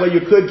mashma,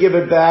 you could give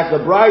it back. The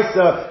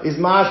Brisa is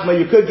mashma,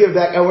 you could give it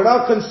back. And we're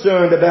not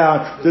concerned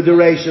about the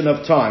duration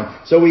of time.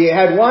 So we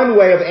had one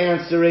way of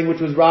answering,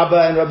 which was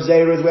Rabba and Rab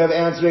Zera's way of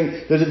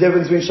answering. There's a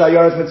difference between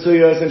Shayaras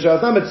Metzuyas and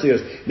Shayaras not Metzuyas.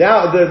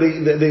 Now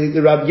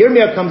the Rab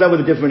Yirmiyah comes up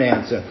with a different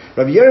answer.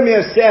 Rab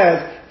Yirmiyah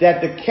says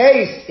that the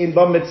case in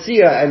Bava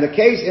Metzia and the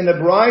case in the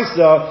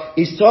Brisa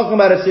is talking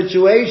about a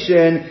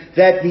situation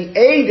that the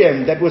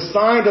Eidim that was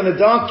signed on the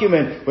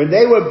document, when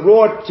they were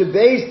brought to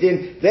Beis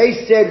Din,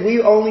 they said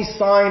we only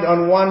signed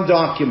on one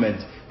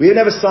document. We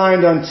never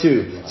signed on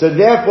two. So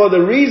therefore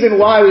the reason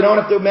why we don't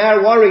have to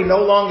worry no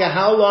longer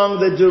how long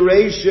the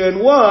duration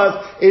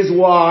was is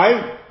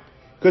why?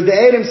 Because the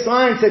Eidim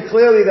signed said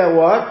clearly that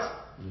what?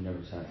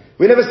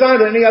 We never signed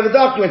on any other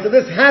document. So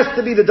this has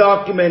to be the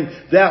document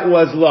that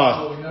was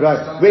lost. Right.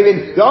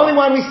 The only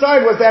one we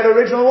signed was that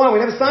original one.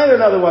 We never signed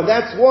another one.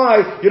 That's why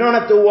you don't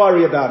have to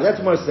worry about it.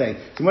 That's what I'm saying.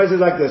 So Moses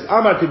is like this.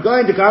 Amar could go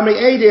into Kamri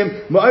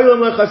Edim,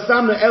 Ma'olam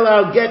lechasamna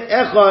elal get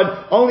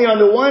echad, only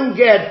on the one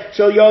get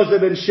shall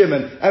Yosef and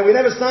Shimon. And we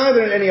never signed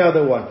it on any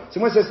other one. So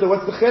Moses says, so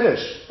what's the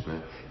chiddush?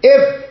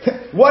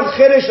 What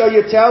chiddush are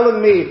you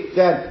telling me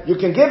that you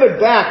can give it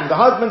back? If the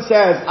husband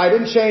says, I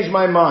didn't change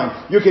my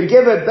mind, you can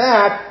give it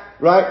back.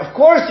 Right? Of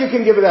course you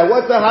can give it back.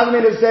 What's the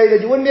husband to say that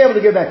you wouldn't be able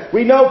to give it back?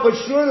 We know for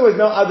sure there was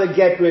no other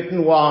get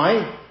written.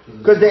 Why?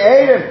 Because they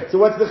ate him. So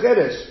what's the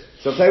chiddush?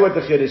 So I'll tell you what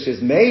the chiddush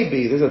is.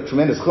 Maybe, this is a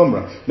tremendous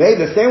chumrah.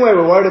 Maybe the same way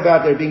we're worried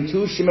about there being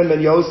two Shimon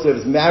ben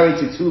Yosefs married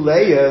to two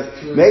Leahs,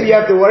 maybe you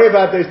have to worry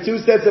about there's two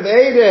sets of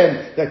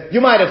Eidim. That you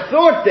might have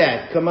thought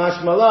that.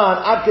 Kamash malan,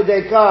 ad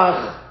kedei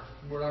kach.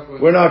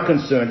 We're not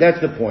concerned. That's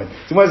the point.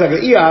 So what's like so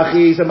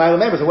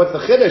what's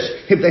the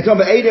chiddush? If they talk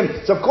about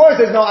Eidim, so of course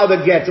there's no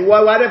other get. So why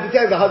do you have to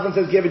tell? The husband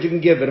says give it, you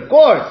can give it. Of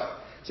course.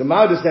 So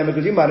I understand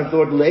because you might have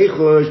thought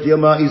leichush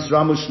dilma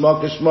isramu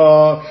shmak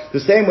shma,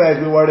 the same way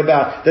as we worried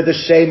about that the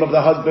shame of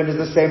the husband is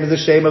the same as the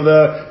shame of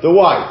the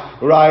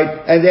wife, right?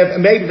 And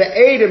maybe the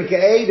Eidim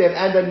ke'Eidim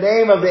and the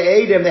name of the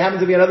Eidim, there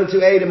happens to be another two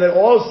Eidim that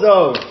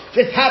also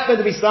just happen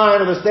to be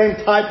signed of the same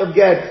type of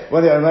get.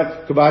 When they're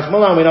kabash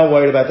malam, we're not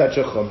worried about that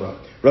shechumrah.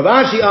 Rav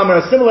Ashi Amar,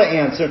 a similar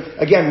answer.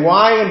 Again,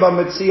 why in Bava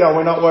Metzia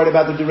we're not worried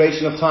about the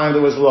duration of time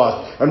that was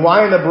lost? And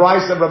why in the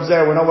Brisa of Rav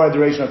Zera we're not worried about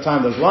the duration of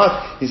time that was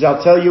lost? He says,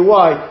 I'll tell you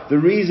why. The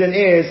reason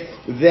is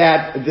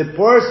that the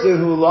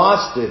person who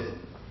lost it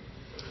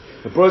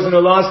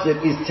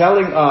is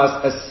telling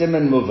us a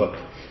siman muvak.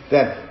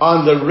 That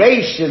on the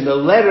reish, in the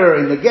letter,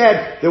 in the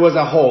get, there was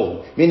a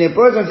hole. Meaning a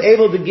person is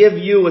able to give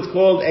you what's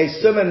called a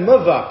siman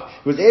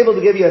muvak. He was able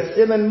to give you a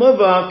siman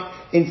muvak.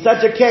 In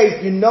such a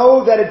case, you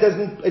know that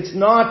it's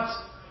not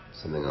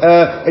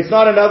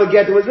another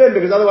get that was written,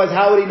 because otherwise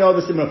how would he know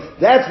the siman?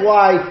 That's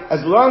why,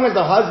 as long as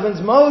the husband's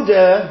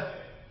modeh,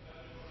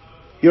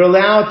 you're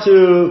allowed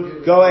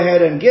to go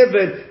ahead and give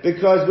it,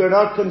 because we're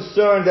not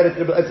concerned that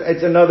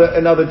it's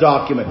another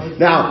document.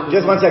 Now,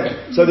 just 1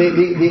 second. So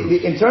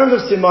in terms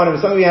of simanim,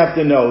 something we have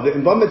to know, that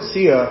in Bava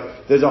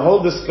Metzia, there's a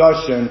whole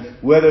discussion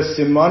whether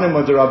simanim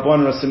are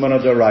derabanan or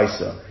simanim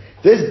deraisa.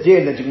 This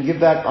din that you can give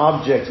back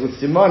objects with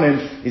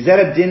simanim, is that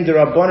a din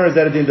derabanan or is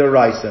that a din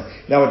deraisa?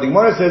 Now what the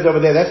Gemara says over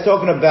there, that's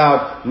talking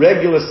about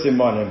regular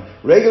simanim.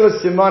 Regular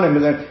simanim,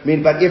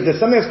 but if there's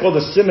something that's called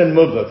a siman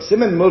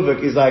muvak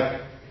is like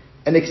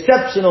an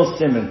exceptional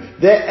siman.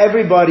 There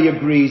everybody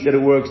agrees that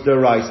it works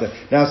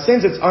deraisa. Now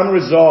since it's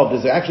unresolved,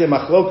 there's actually a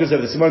machlokas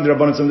of the simanim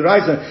derabanan and simanim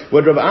deraisa,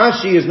 what Rav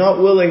Ashi is not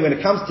willing when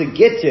it comes to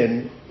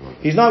Gittin,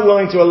 he's not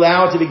willing to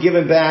allow it to be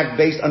given back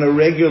based on a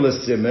regular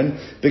siman,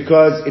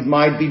 because it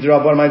might be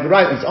derabanan, might be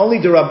right. It's only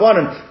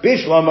derabanan.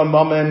 Bishlam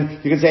mammon,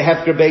 you can say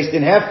hefker based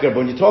in hefker, but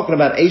when you're talking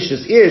about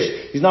Ashes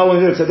ish, he's not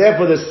willing to do it. So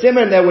therefore the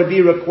siman that would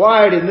be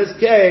required in this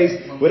case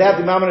would have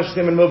to be mamanash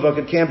siman muvak.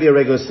 It can't be a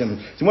regular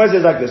siman. So what is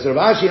it like this? So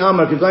Rav Ashi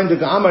Amar, going to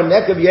Amar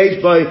nekav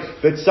yesh by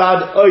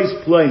betzad ois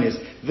ploinis.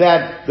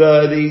 that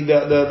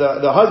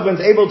the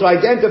husband's able to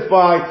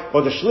identify,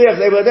 or the shliach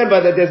is able to identify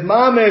that there's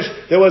mamish,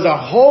 there was a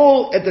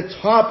hole at the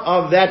top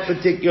of that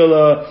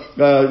particular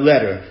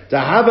letter.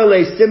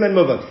 Tahavale siman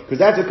muvak, because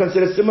that's what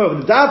considered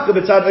siman. Dafka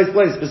b'tzad ois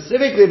blanis,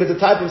 specifically if it's a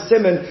type of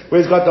siman where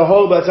it's got the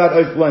hole b'tzad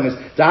ois blanis.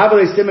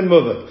 Tahavale siman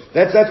muvak.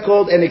 That's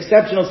called an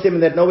exceptional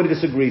siman that nobody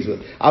disagrees with.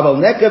 Aval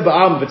neka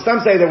ba'am, but some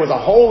say there was a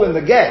hole in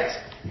the get,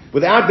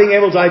 without being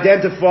able to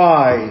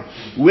identify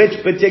which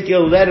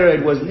particular letter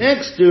it was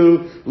next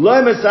to,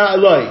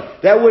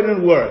 that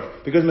wouldn't work.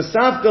 Because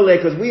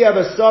because we have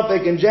a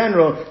suffix in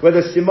general,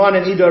 whether siman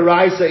and either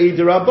raisa,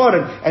 either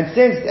rabbanan. And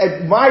since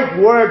it might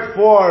work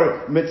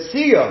for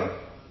mitziyah,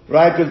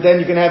 right, because then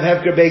you can have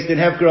hefker based in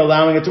hefker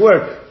allowing it to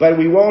work, but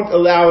we won't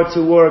allow it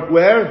to work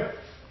where?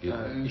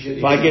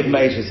 By Gittin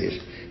Cycle14.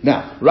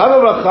 Now,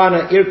 Rabbi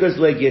Rachana irkas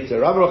le'gitter.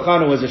 Rabbi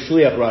Rachana was a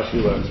shliach,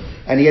 Rashi learns,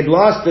 and he had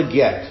lost the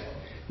get.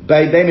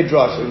 By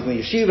Midrash, he was in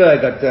the yeshiva,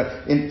 got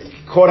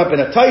caught up in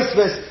a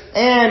taisvis,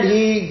 and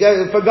he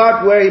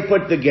forgot where he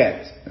put the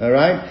get. All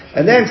right,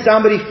 and then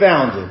somebody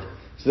found it.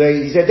 So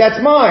he said, "That's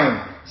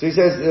mine." So he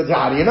says,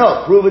 "How do you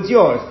know? Prove it's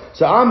yours."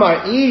 So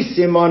Amar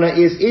simana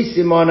is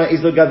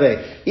l'gaveh.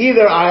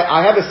 Either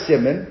I have a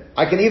siman,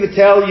 I can either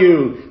tell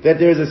you that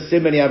there's a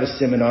siman, you have a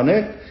siman on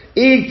it.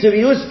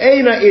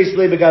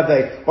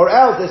 Or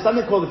else there's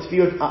something called a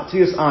tviyus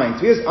ayin.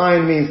 Tviyus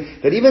ayin means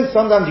that even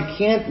sometimes you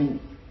can't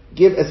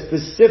give a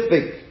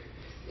specific,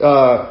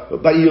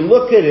 but you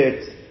look at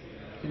it,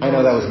 I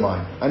know that was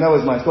mine. I know it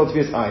was mine. It's called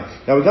tviyus ayin.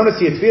 Now we're going to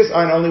see a tviyus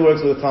ayin only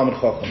works with a Talmud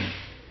Chacham.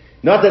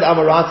 Not that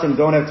Amaratzim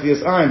don't have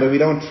tviyus ayin, but we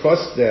don't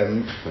trust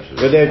them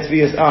with their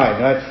tviyus ayin,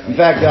 right? In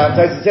fact,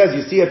 Tyson says,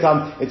 you see it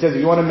says if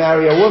you want to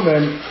marry a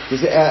woman,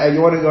 and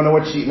you want to know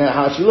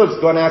how she looks,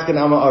 go and ask an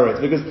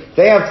Amaretz, because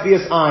they have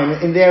tviyus ayin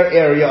in their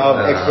area of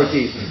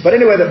expertise. But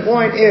anyway, the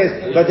point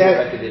is,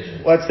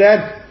 what's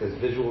that? There's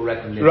visual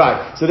recognition.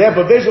 Right. So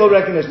therefore, visual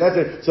recognition. That's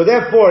it. So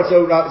therefore,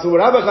 so what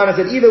Rabbi Chana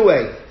said, either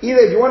way,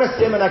 if you want a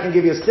siman, I can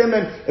give you a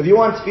siman. If you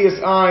want tviyus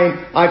ayin,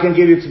 I can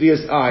give you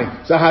tviyus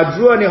ayin. So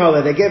hadru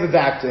nihala, they gave it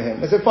back to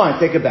him. I said, fine,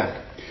 take it back.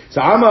 So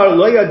Amar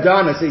lo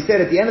yadana. So he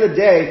said, at the end of the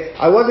day,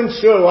 I wasn't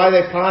sure why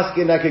they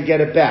paskined I could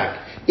get it back.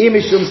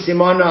 Imishum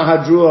simana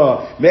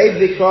hadrua.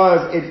 Maybe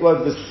because it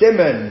was the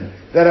siman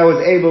that I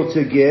was able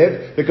to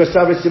give, because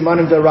Sabri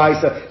Simanim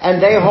Daraisa, and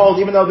they hold,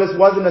 even though this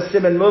wasn't a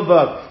Siman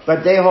Muvak,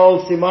 but they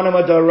hold Simanim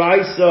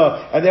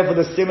Daraisa, and therefore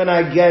the Siman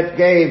I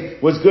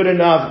gave was good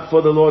enough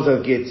for the laws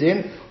of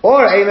Gittin,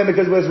 or even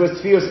because it was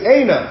Tfius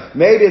Eina.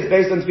 Maybe it's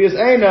based on Tfius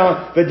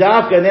Eina,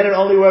 B'dafka, and then it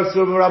only works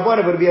through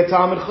Rabbana, but it would be a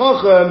Talmud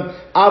Chochem,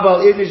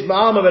 Aval Ivnish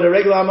Ma'alma, but a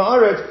regular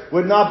Amaretz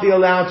would not be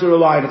allowed to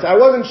rely on it. So I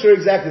wasn't sure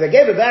exactly. They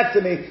gave it back to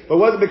me, but it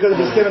wasn't because of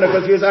the Siman or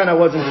because Tfius Eina I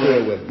wasn't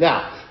clear with.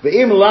 Now, the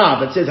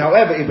imlav, it says,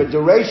 however, if a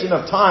duration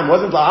of time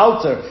wasn't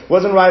la'alter,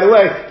 wasn't right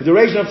away, the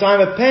duration of time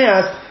had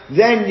passed,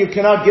 then you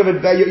cannot give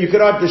it back, the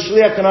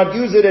shliach cannot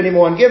use it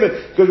anymore and give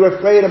it, because we're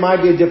afraid it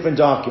might be a different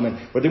document.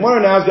 But the Gemara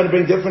now is going to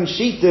bring different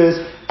shittas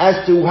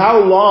as to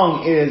how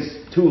long is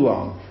too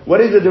long.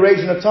 What is the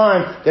duration of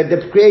time that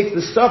creates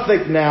the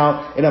suffix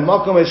now in a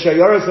makom as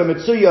shayaras or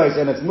mitzuyos,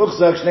 and it's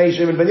muchzak, shnei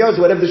shim, and ben yosef,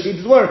 whatever the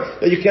shittas were,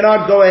 that you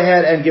cannot go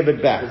ahead and give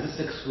it back. Does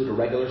this exclude a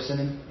regular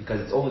siman? Because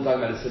it's only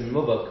talking about a siman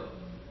mubak.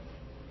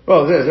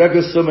 Well, there's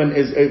regular siman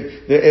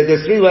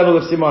there's three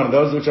levels of simanim.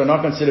 Those which are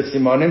not considered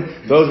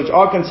simanim, those which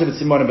are considered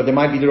simanim, but they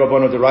might be the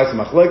rabbanon or the raisa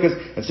machlokas,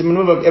 and siman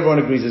muvak everyone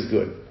agrees is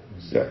good.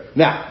 So,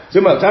 now,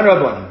 tan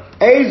rabbanon.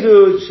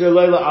 Ezu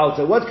shelayla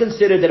alta. What's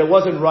considered that it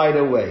wasn't right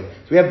away?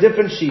 So we have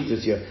different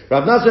shittas here.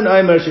 Rav Nasan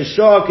Omer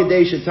sheshah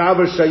kadei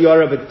shetavar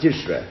shayara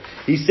b'tishre.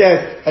 He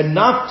said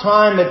enough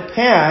time had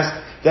passed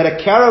that a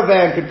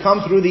caravan could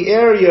come through the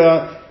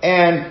area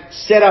and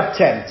set up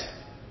tent.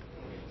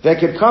 They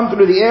could come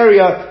through the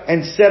area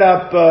and set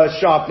up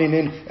shop and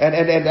encamp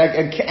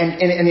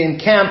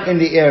in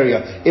the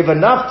area. If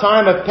enough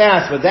time had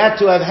passed for that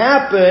to have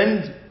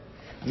happened,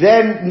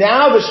 then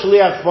now the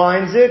shliach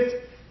finds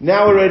it.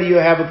 Now already you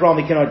have a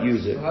problem. He cannot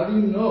use it. How do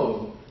you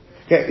know?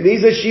 Okay,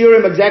 these are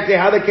shiurim, exactly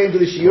how they came to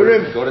the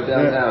shiurim. Go to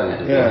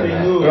downtown. Yeah. They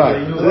knew.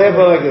 Right. So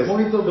therefore like this. The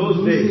point of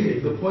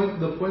losing, the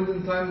point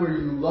in time where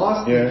you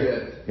lost the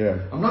get.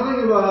 Yeah. I'm not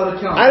thinking about how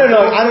to count. I don't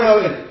know.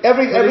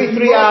 Every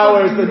 3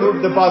 hours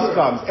the bus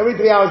comes. Every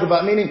 3 hours the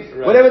bus, meaning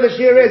whatever the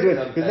shiur is,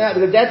 because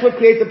that's what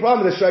creates the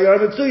problem, the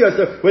shayara mitzuya.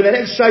 So when the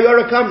next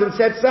shayara comes and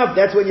sets up,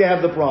 that's when you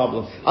have the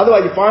problem.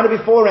 Otherwise, you find it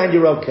beforehand,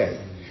 you're okay.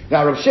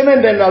 Now, Rav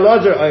Shifman ben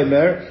Elazar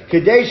Omer,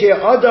 Kedei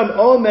she'adam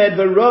omed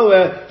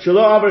v'roeh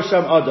shelo avar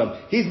sham adam.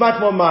 He's much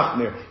more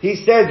machmir. He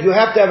says you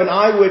have to have an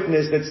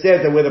eyewitness that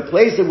says that where the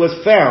place it was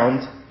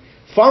found,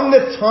 from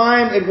the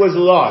time it was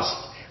lost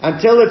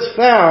until it's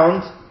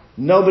found,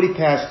 nobody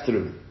passed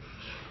through.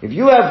 If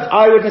you have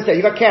eyewitness that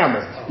you got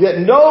cameras, yet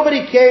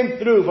nobody came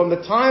through from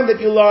the time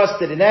that you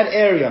lost it in that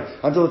area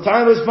until the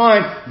time it was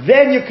found,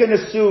 then you can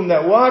assume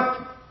that what?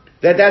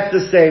 That's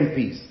the same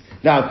piece.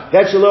 Now,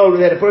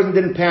 that a person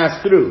didn't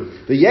pass through.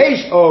 The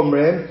Yesh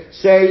Omrim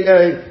say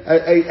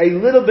a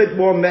little bit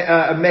more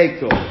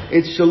mekel.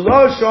 It's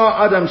Shalosh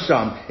Adam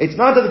Sham. It's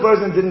not that the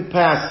person didn't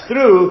pass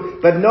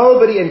through, but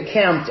nobody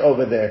encamped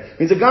over there. It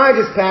means a guy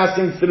just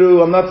passing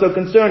through, I'm not so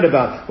concerned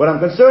about. What I'm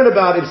concerned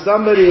about is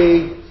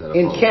somebody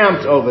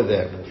encamped over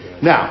there.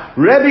 Now,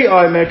 Rabbi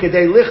Omer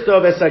Kedei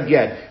Lichtov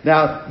Esaget.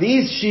 Now,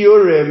 these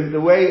shiurim, the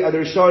way the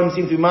Rishonim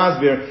seem to be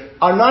masbir,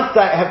 are not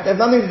that, have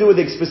nothing to do with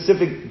the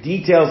specific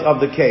details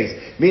of the case.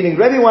 Meaning,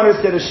 Rabbi wanted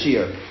to set a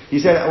shiur. He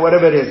said,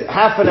 whatever it is,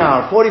 half an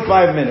hour,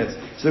 45 minutes.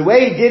 So the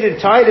way he did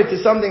it, tied it to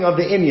something of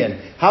the Inyan.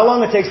 How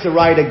long it takes to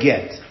write a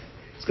get.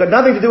 It's got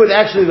nothing to do with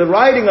actually the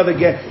writing of the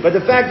get, but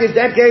the fact is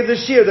that gave the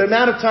shiur, the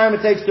amount of time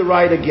it takes to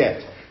write a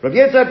get. Rav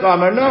Yitzchak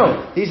Amar,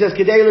 no. He says,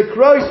 Kedei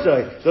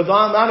l'kroisoi. So the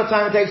amount of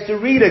time it takes to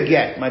read a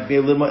get might be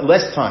a little more,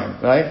 less time,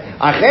 right?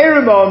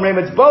 Acherim omrim,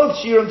 it's both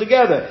shiurim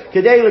together.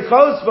 Kedei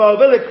l'kosvo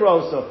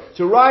v'likroso.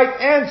 To write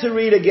and to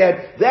read a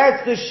get,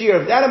 that's the shiur.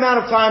 If that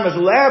amount of time has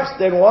elapsed,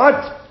 then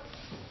what?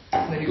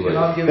 Then you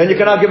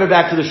cannot give it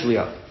back to the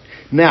shliach.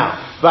 Now,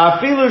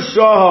 va'afilu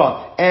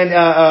shoha,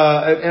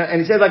 and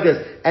he says like this,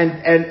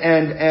 one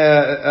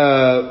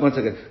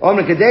second.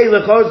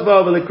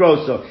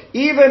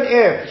 Even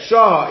if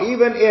Shah,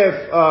 even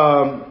if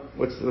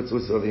what's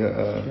over here?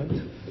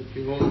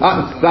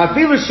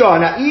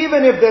 Now,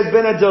 even if there's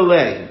been a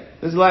delay,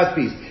 this is the last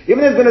piece. Even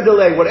if there's been a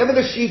delay, whatever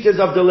the sheetas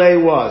of delay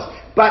was,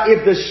 but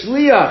if the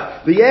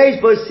shliach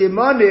v'yesh bo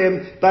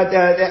simanim, but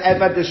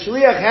the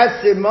shliach has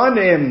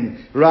simanim,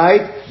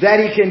 right, that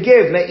he can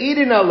give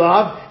me'idin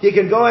alav, he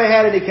can go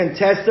ahead and he can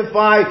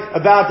testify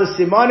about the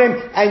simanim,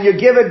 and you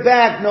give it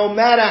back no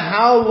matter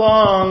how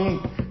long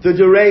the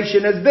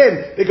duration has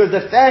been, because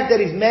the fact that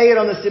he's made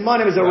on the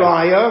simanim is a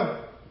raya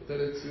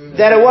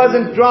that it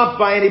wasn't dropped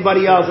by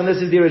anybody else, and this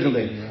is the original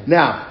thing.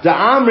 Now, the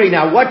Amri,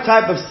 now what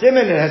type of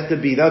siman it has to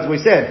be? That's what we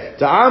said.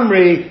 The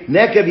Amri,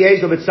 Nekev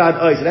Yeshlo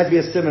B'tzad Ois. It has to be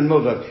a siman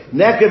muvak.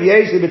 Nekev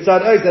Yeshlo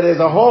B'tzad Ois, that is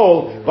a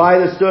hole by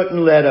the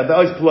certain letter, the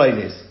Ois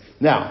Ploinis.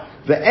 Now,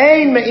 the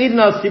Ein Me'idin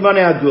al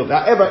Simanei Aguf.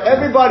 However,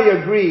 everybody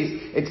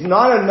agrees it's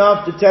not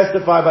enough to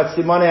testify about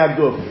Simanei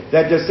Aguf.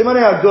 That the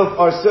Simanei Aguf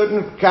are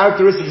certain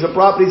characteristics or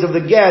properties of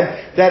the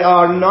get that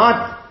are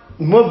not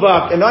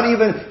muvak, and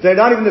they're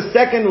not even the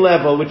second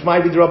level, which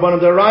might be the Rabbanan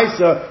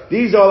D'Oraisa.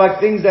 These are like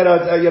things that are,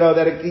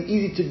 that are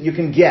easy to, you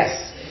can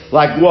guess.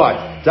 Like what?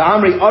 The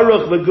Amri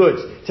Aruch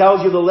V'Gutz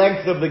tells you the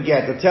length of the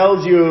get. It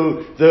tells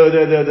you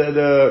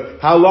the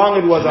how long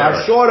it was,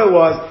 how short it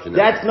was.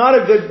 That's not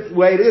a good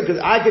way to do it,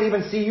 because I could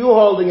even see you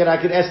holding it, I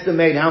could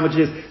estimate how much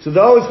it is. So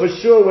those for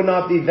sure would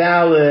not be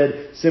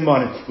valid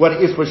simonim.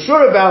 What is for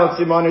sure a valid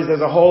simon is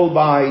there's a hole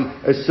by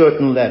a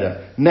certain letter.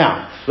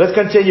 Now, let's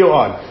continue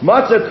on.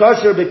 Matzah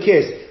kosher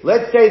b'kiss.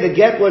 Let's say the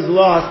get was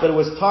lost, but it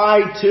was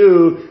tied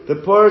to the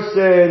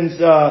person's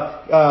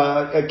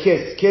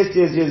kiss. Kiss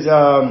is his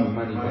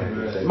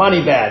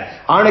money bag.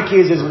 Arnaki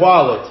is his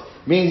wallet.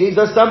 Means these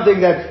are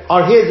something that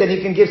are his, and he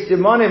can give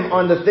simonim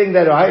on the thing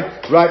that right,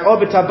 or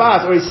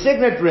betabas, or his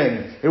signet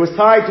ring. It was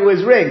tied to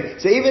his ring.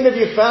 So even if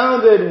you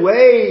found it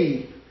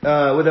way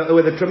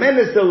with a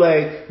tremendous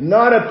delay,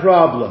 not a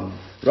problem,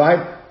 right?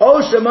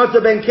 Osha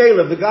Matzah ben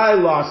Caleb, the guy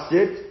lost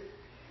it.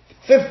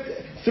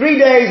 3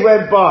 days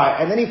went by,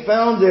 and then he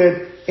found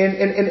it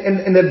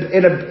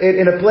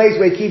in a place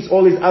where he keeps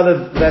all these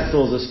other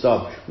vessels of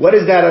stuff. What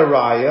is that, a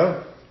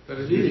raya?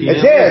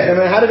 It's his. I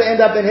mean, how did it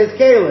end up in his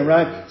kalim,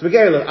 right? So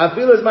kalim. I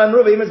feel as man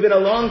ruva, even it's been a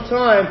long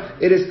time,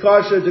 it is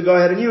kosher to go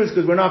ahead and use,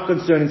 because we're not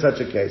concerned in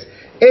such a case.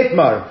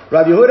 Itmar,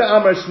 Rav Yehuda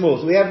Amar Shmuel.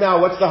 So we have now,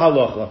 what's the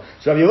halacha?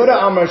 So Rav Yehuda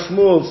Amar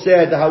Shmuel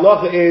said the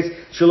halacha is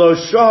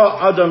Shalosh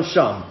Adam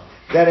Sham.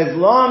 That as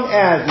long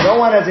as no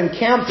one has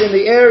encamped in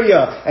the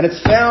area, and it's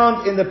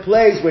found in the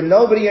place where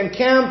nobody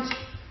encamped,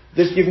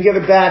 this you can give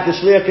it back, the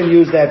shliach can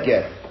use that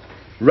get.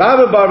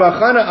 Rabbi Bar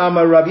Bachana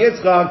Amar Rav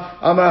Yitzchak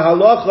Amar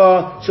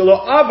Halacha Shelo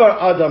Avar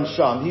Adam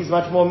Sham. He's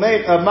much more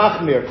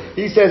machmir.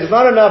 He says it's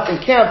not enough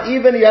encamped,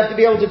 even you have to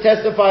be able to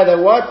testify that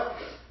what?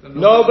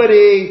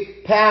 Nobody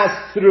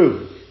passed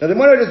through. Now the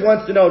Gemara just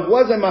wants to know, it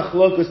was a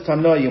machlokus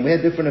tanoim. We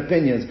had different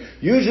opinions.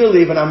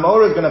 Usually if an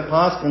Amora is going to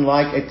pass in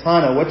like a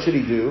Tana, what should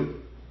he do?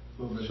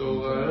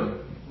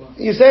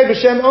 You say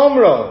B'Shem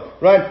Omro,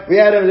 right? We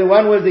had the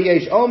one was the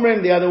Yesh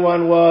Omrim, the other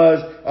one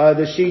was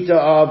the Shita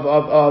of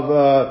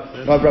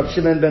Rav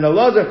Shifman ben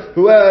Elazar,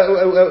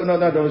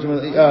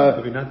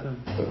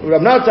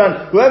 Rav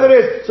Natan, whoever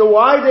it is. So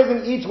why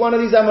doesn't each one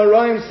of these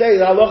Amoraim say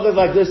the halacha is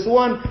like this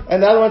one,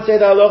 and the other one say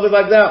the halacha is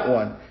like that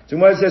one? So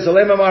when it says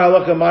Salem Amar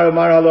Halacha Mar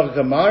Halacha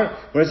Kamar,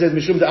 when it says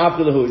Mishum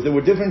Ta'aftalahu, there were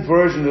different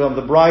versions of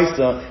the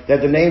Brisa that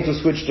the names were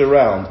switched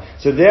around.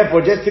 So therefore,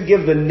 just to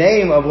give the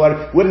name of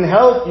what wouldn't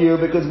help you,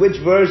 because which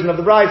version of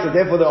the Brisa.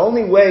 Therefore, the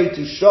only way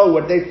to show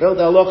what they felt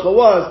the halacha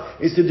was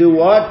is to do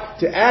what?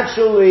 To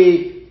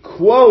actually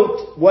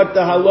quote what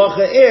the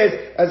halacha is,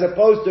 as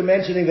opposed to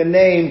mentioning the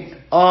name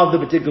of the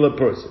particular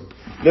person.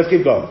 Let's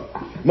keep going.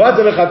 We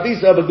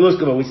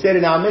said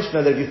in our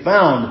Mishnah that if you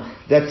found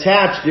you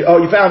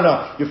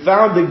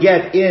found the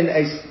get in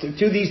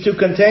to these two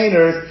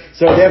containers,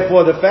 so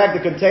therefore the fact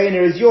the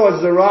container is yours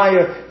is a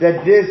raya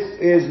that this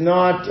is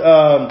not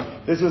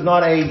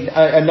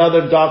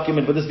another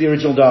document, but this is the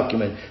original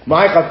document.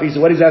 My chafisa,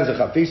 what exactly is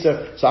a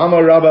chafisa? So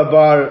Amar Rabba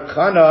bar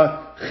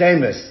Chana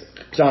chemes.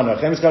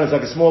 Chemes is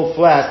like a small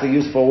flask they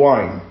use for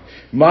wine.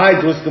 My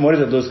duskama, what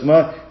is a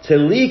duskama?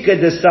 Telika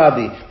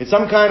desabi. It's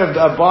some kind of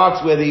a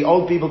box where the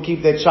old people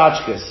keep their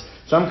tchotchkes.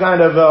 Some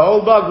kind of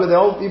old box where the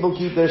old people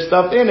keep their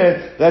stuff in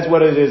it. That's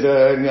what it is.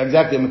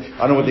 Exactly.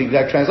 I don't know what the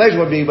exact translation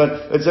would be,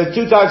 but it's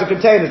two types of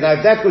containers. Now,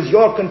 if that was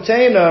your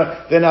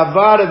container, then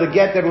avada, the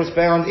get that was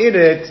found in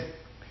it,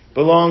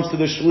 belongs to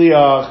the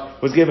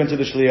shliach, was given to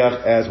the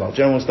shliach as well.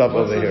 General stuff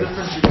over here.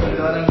 What's the difference between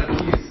that and the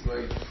keys?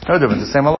 No difference. The same.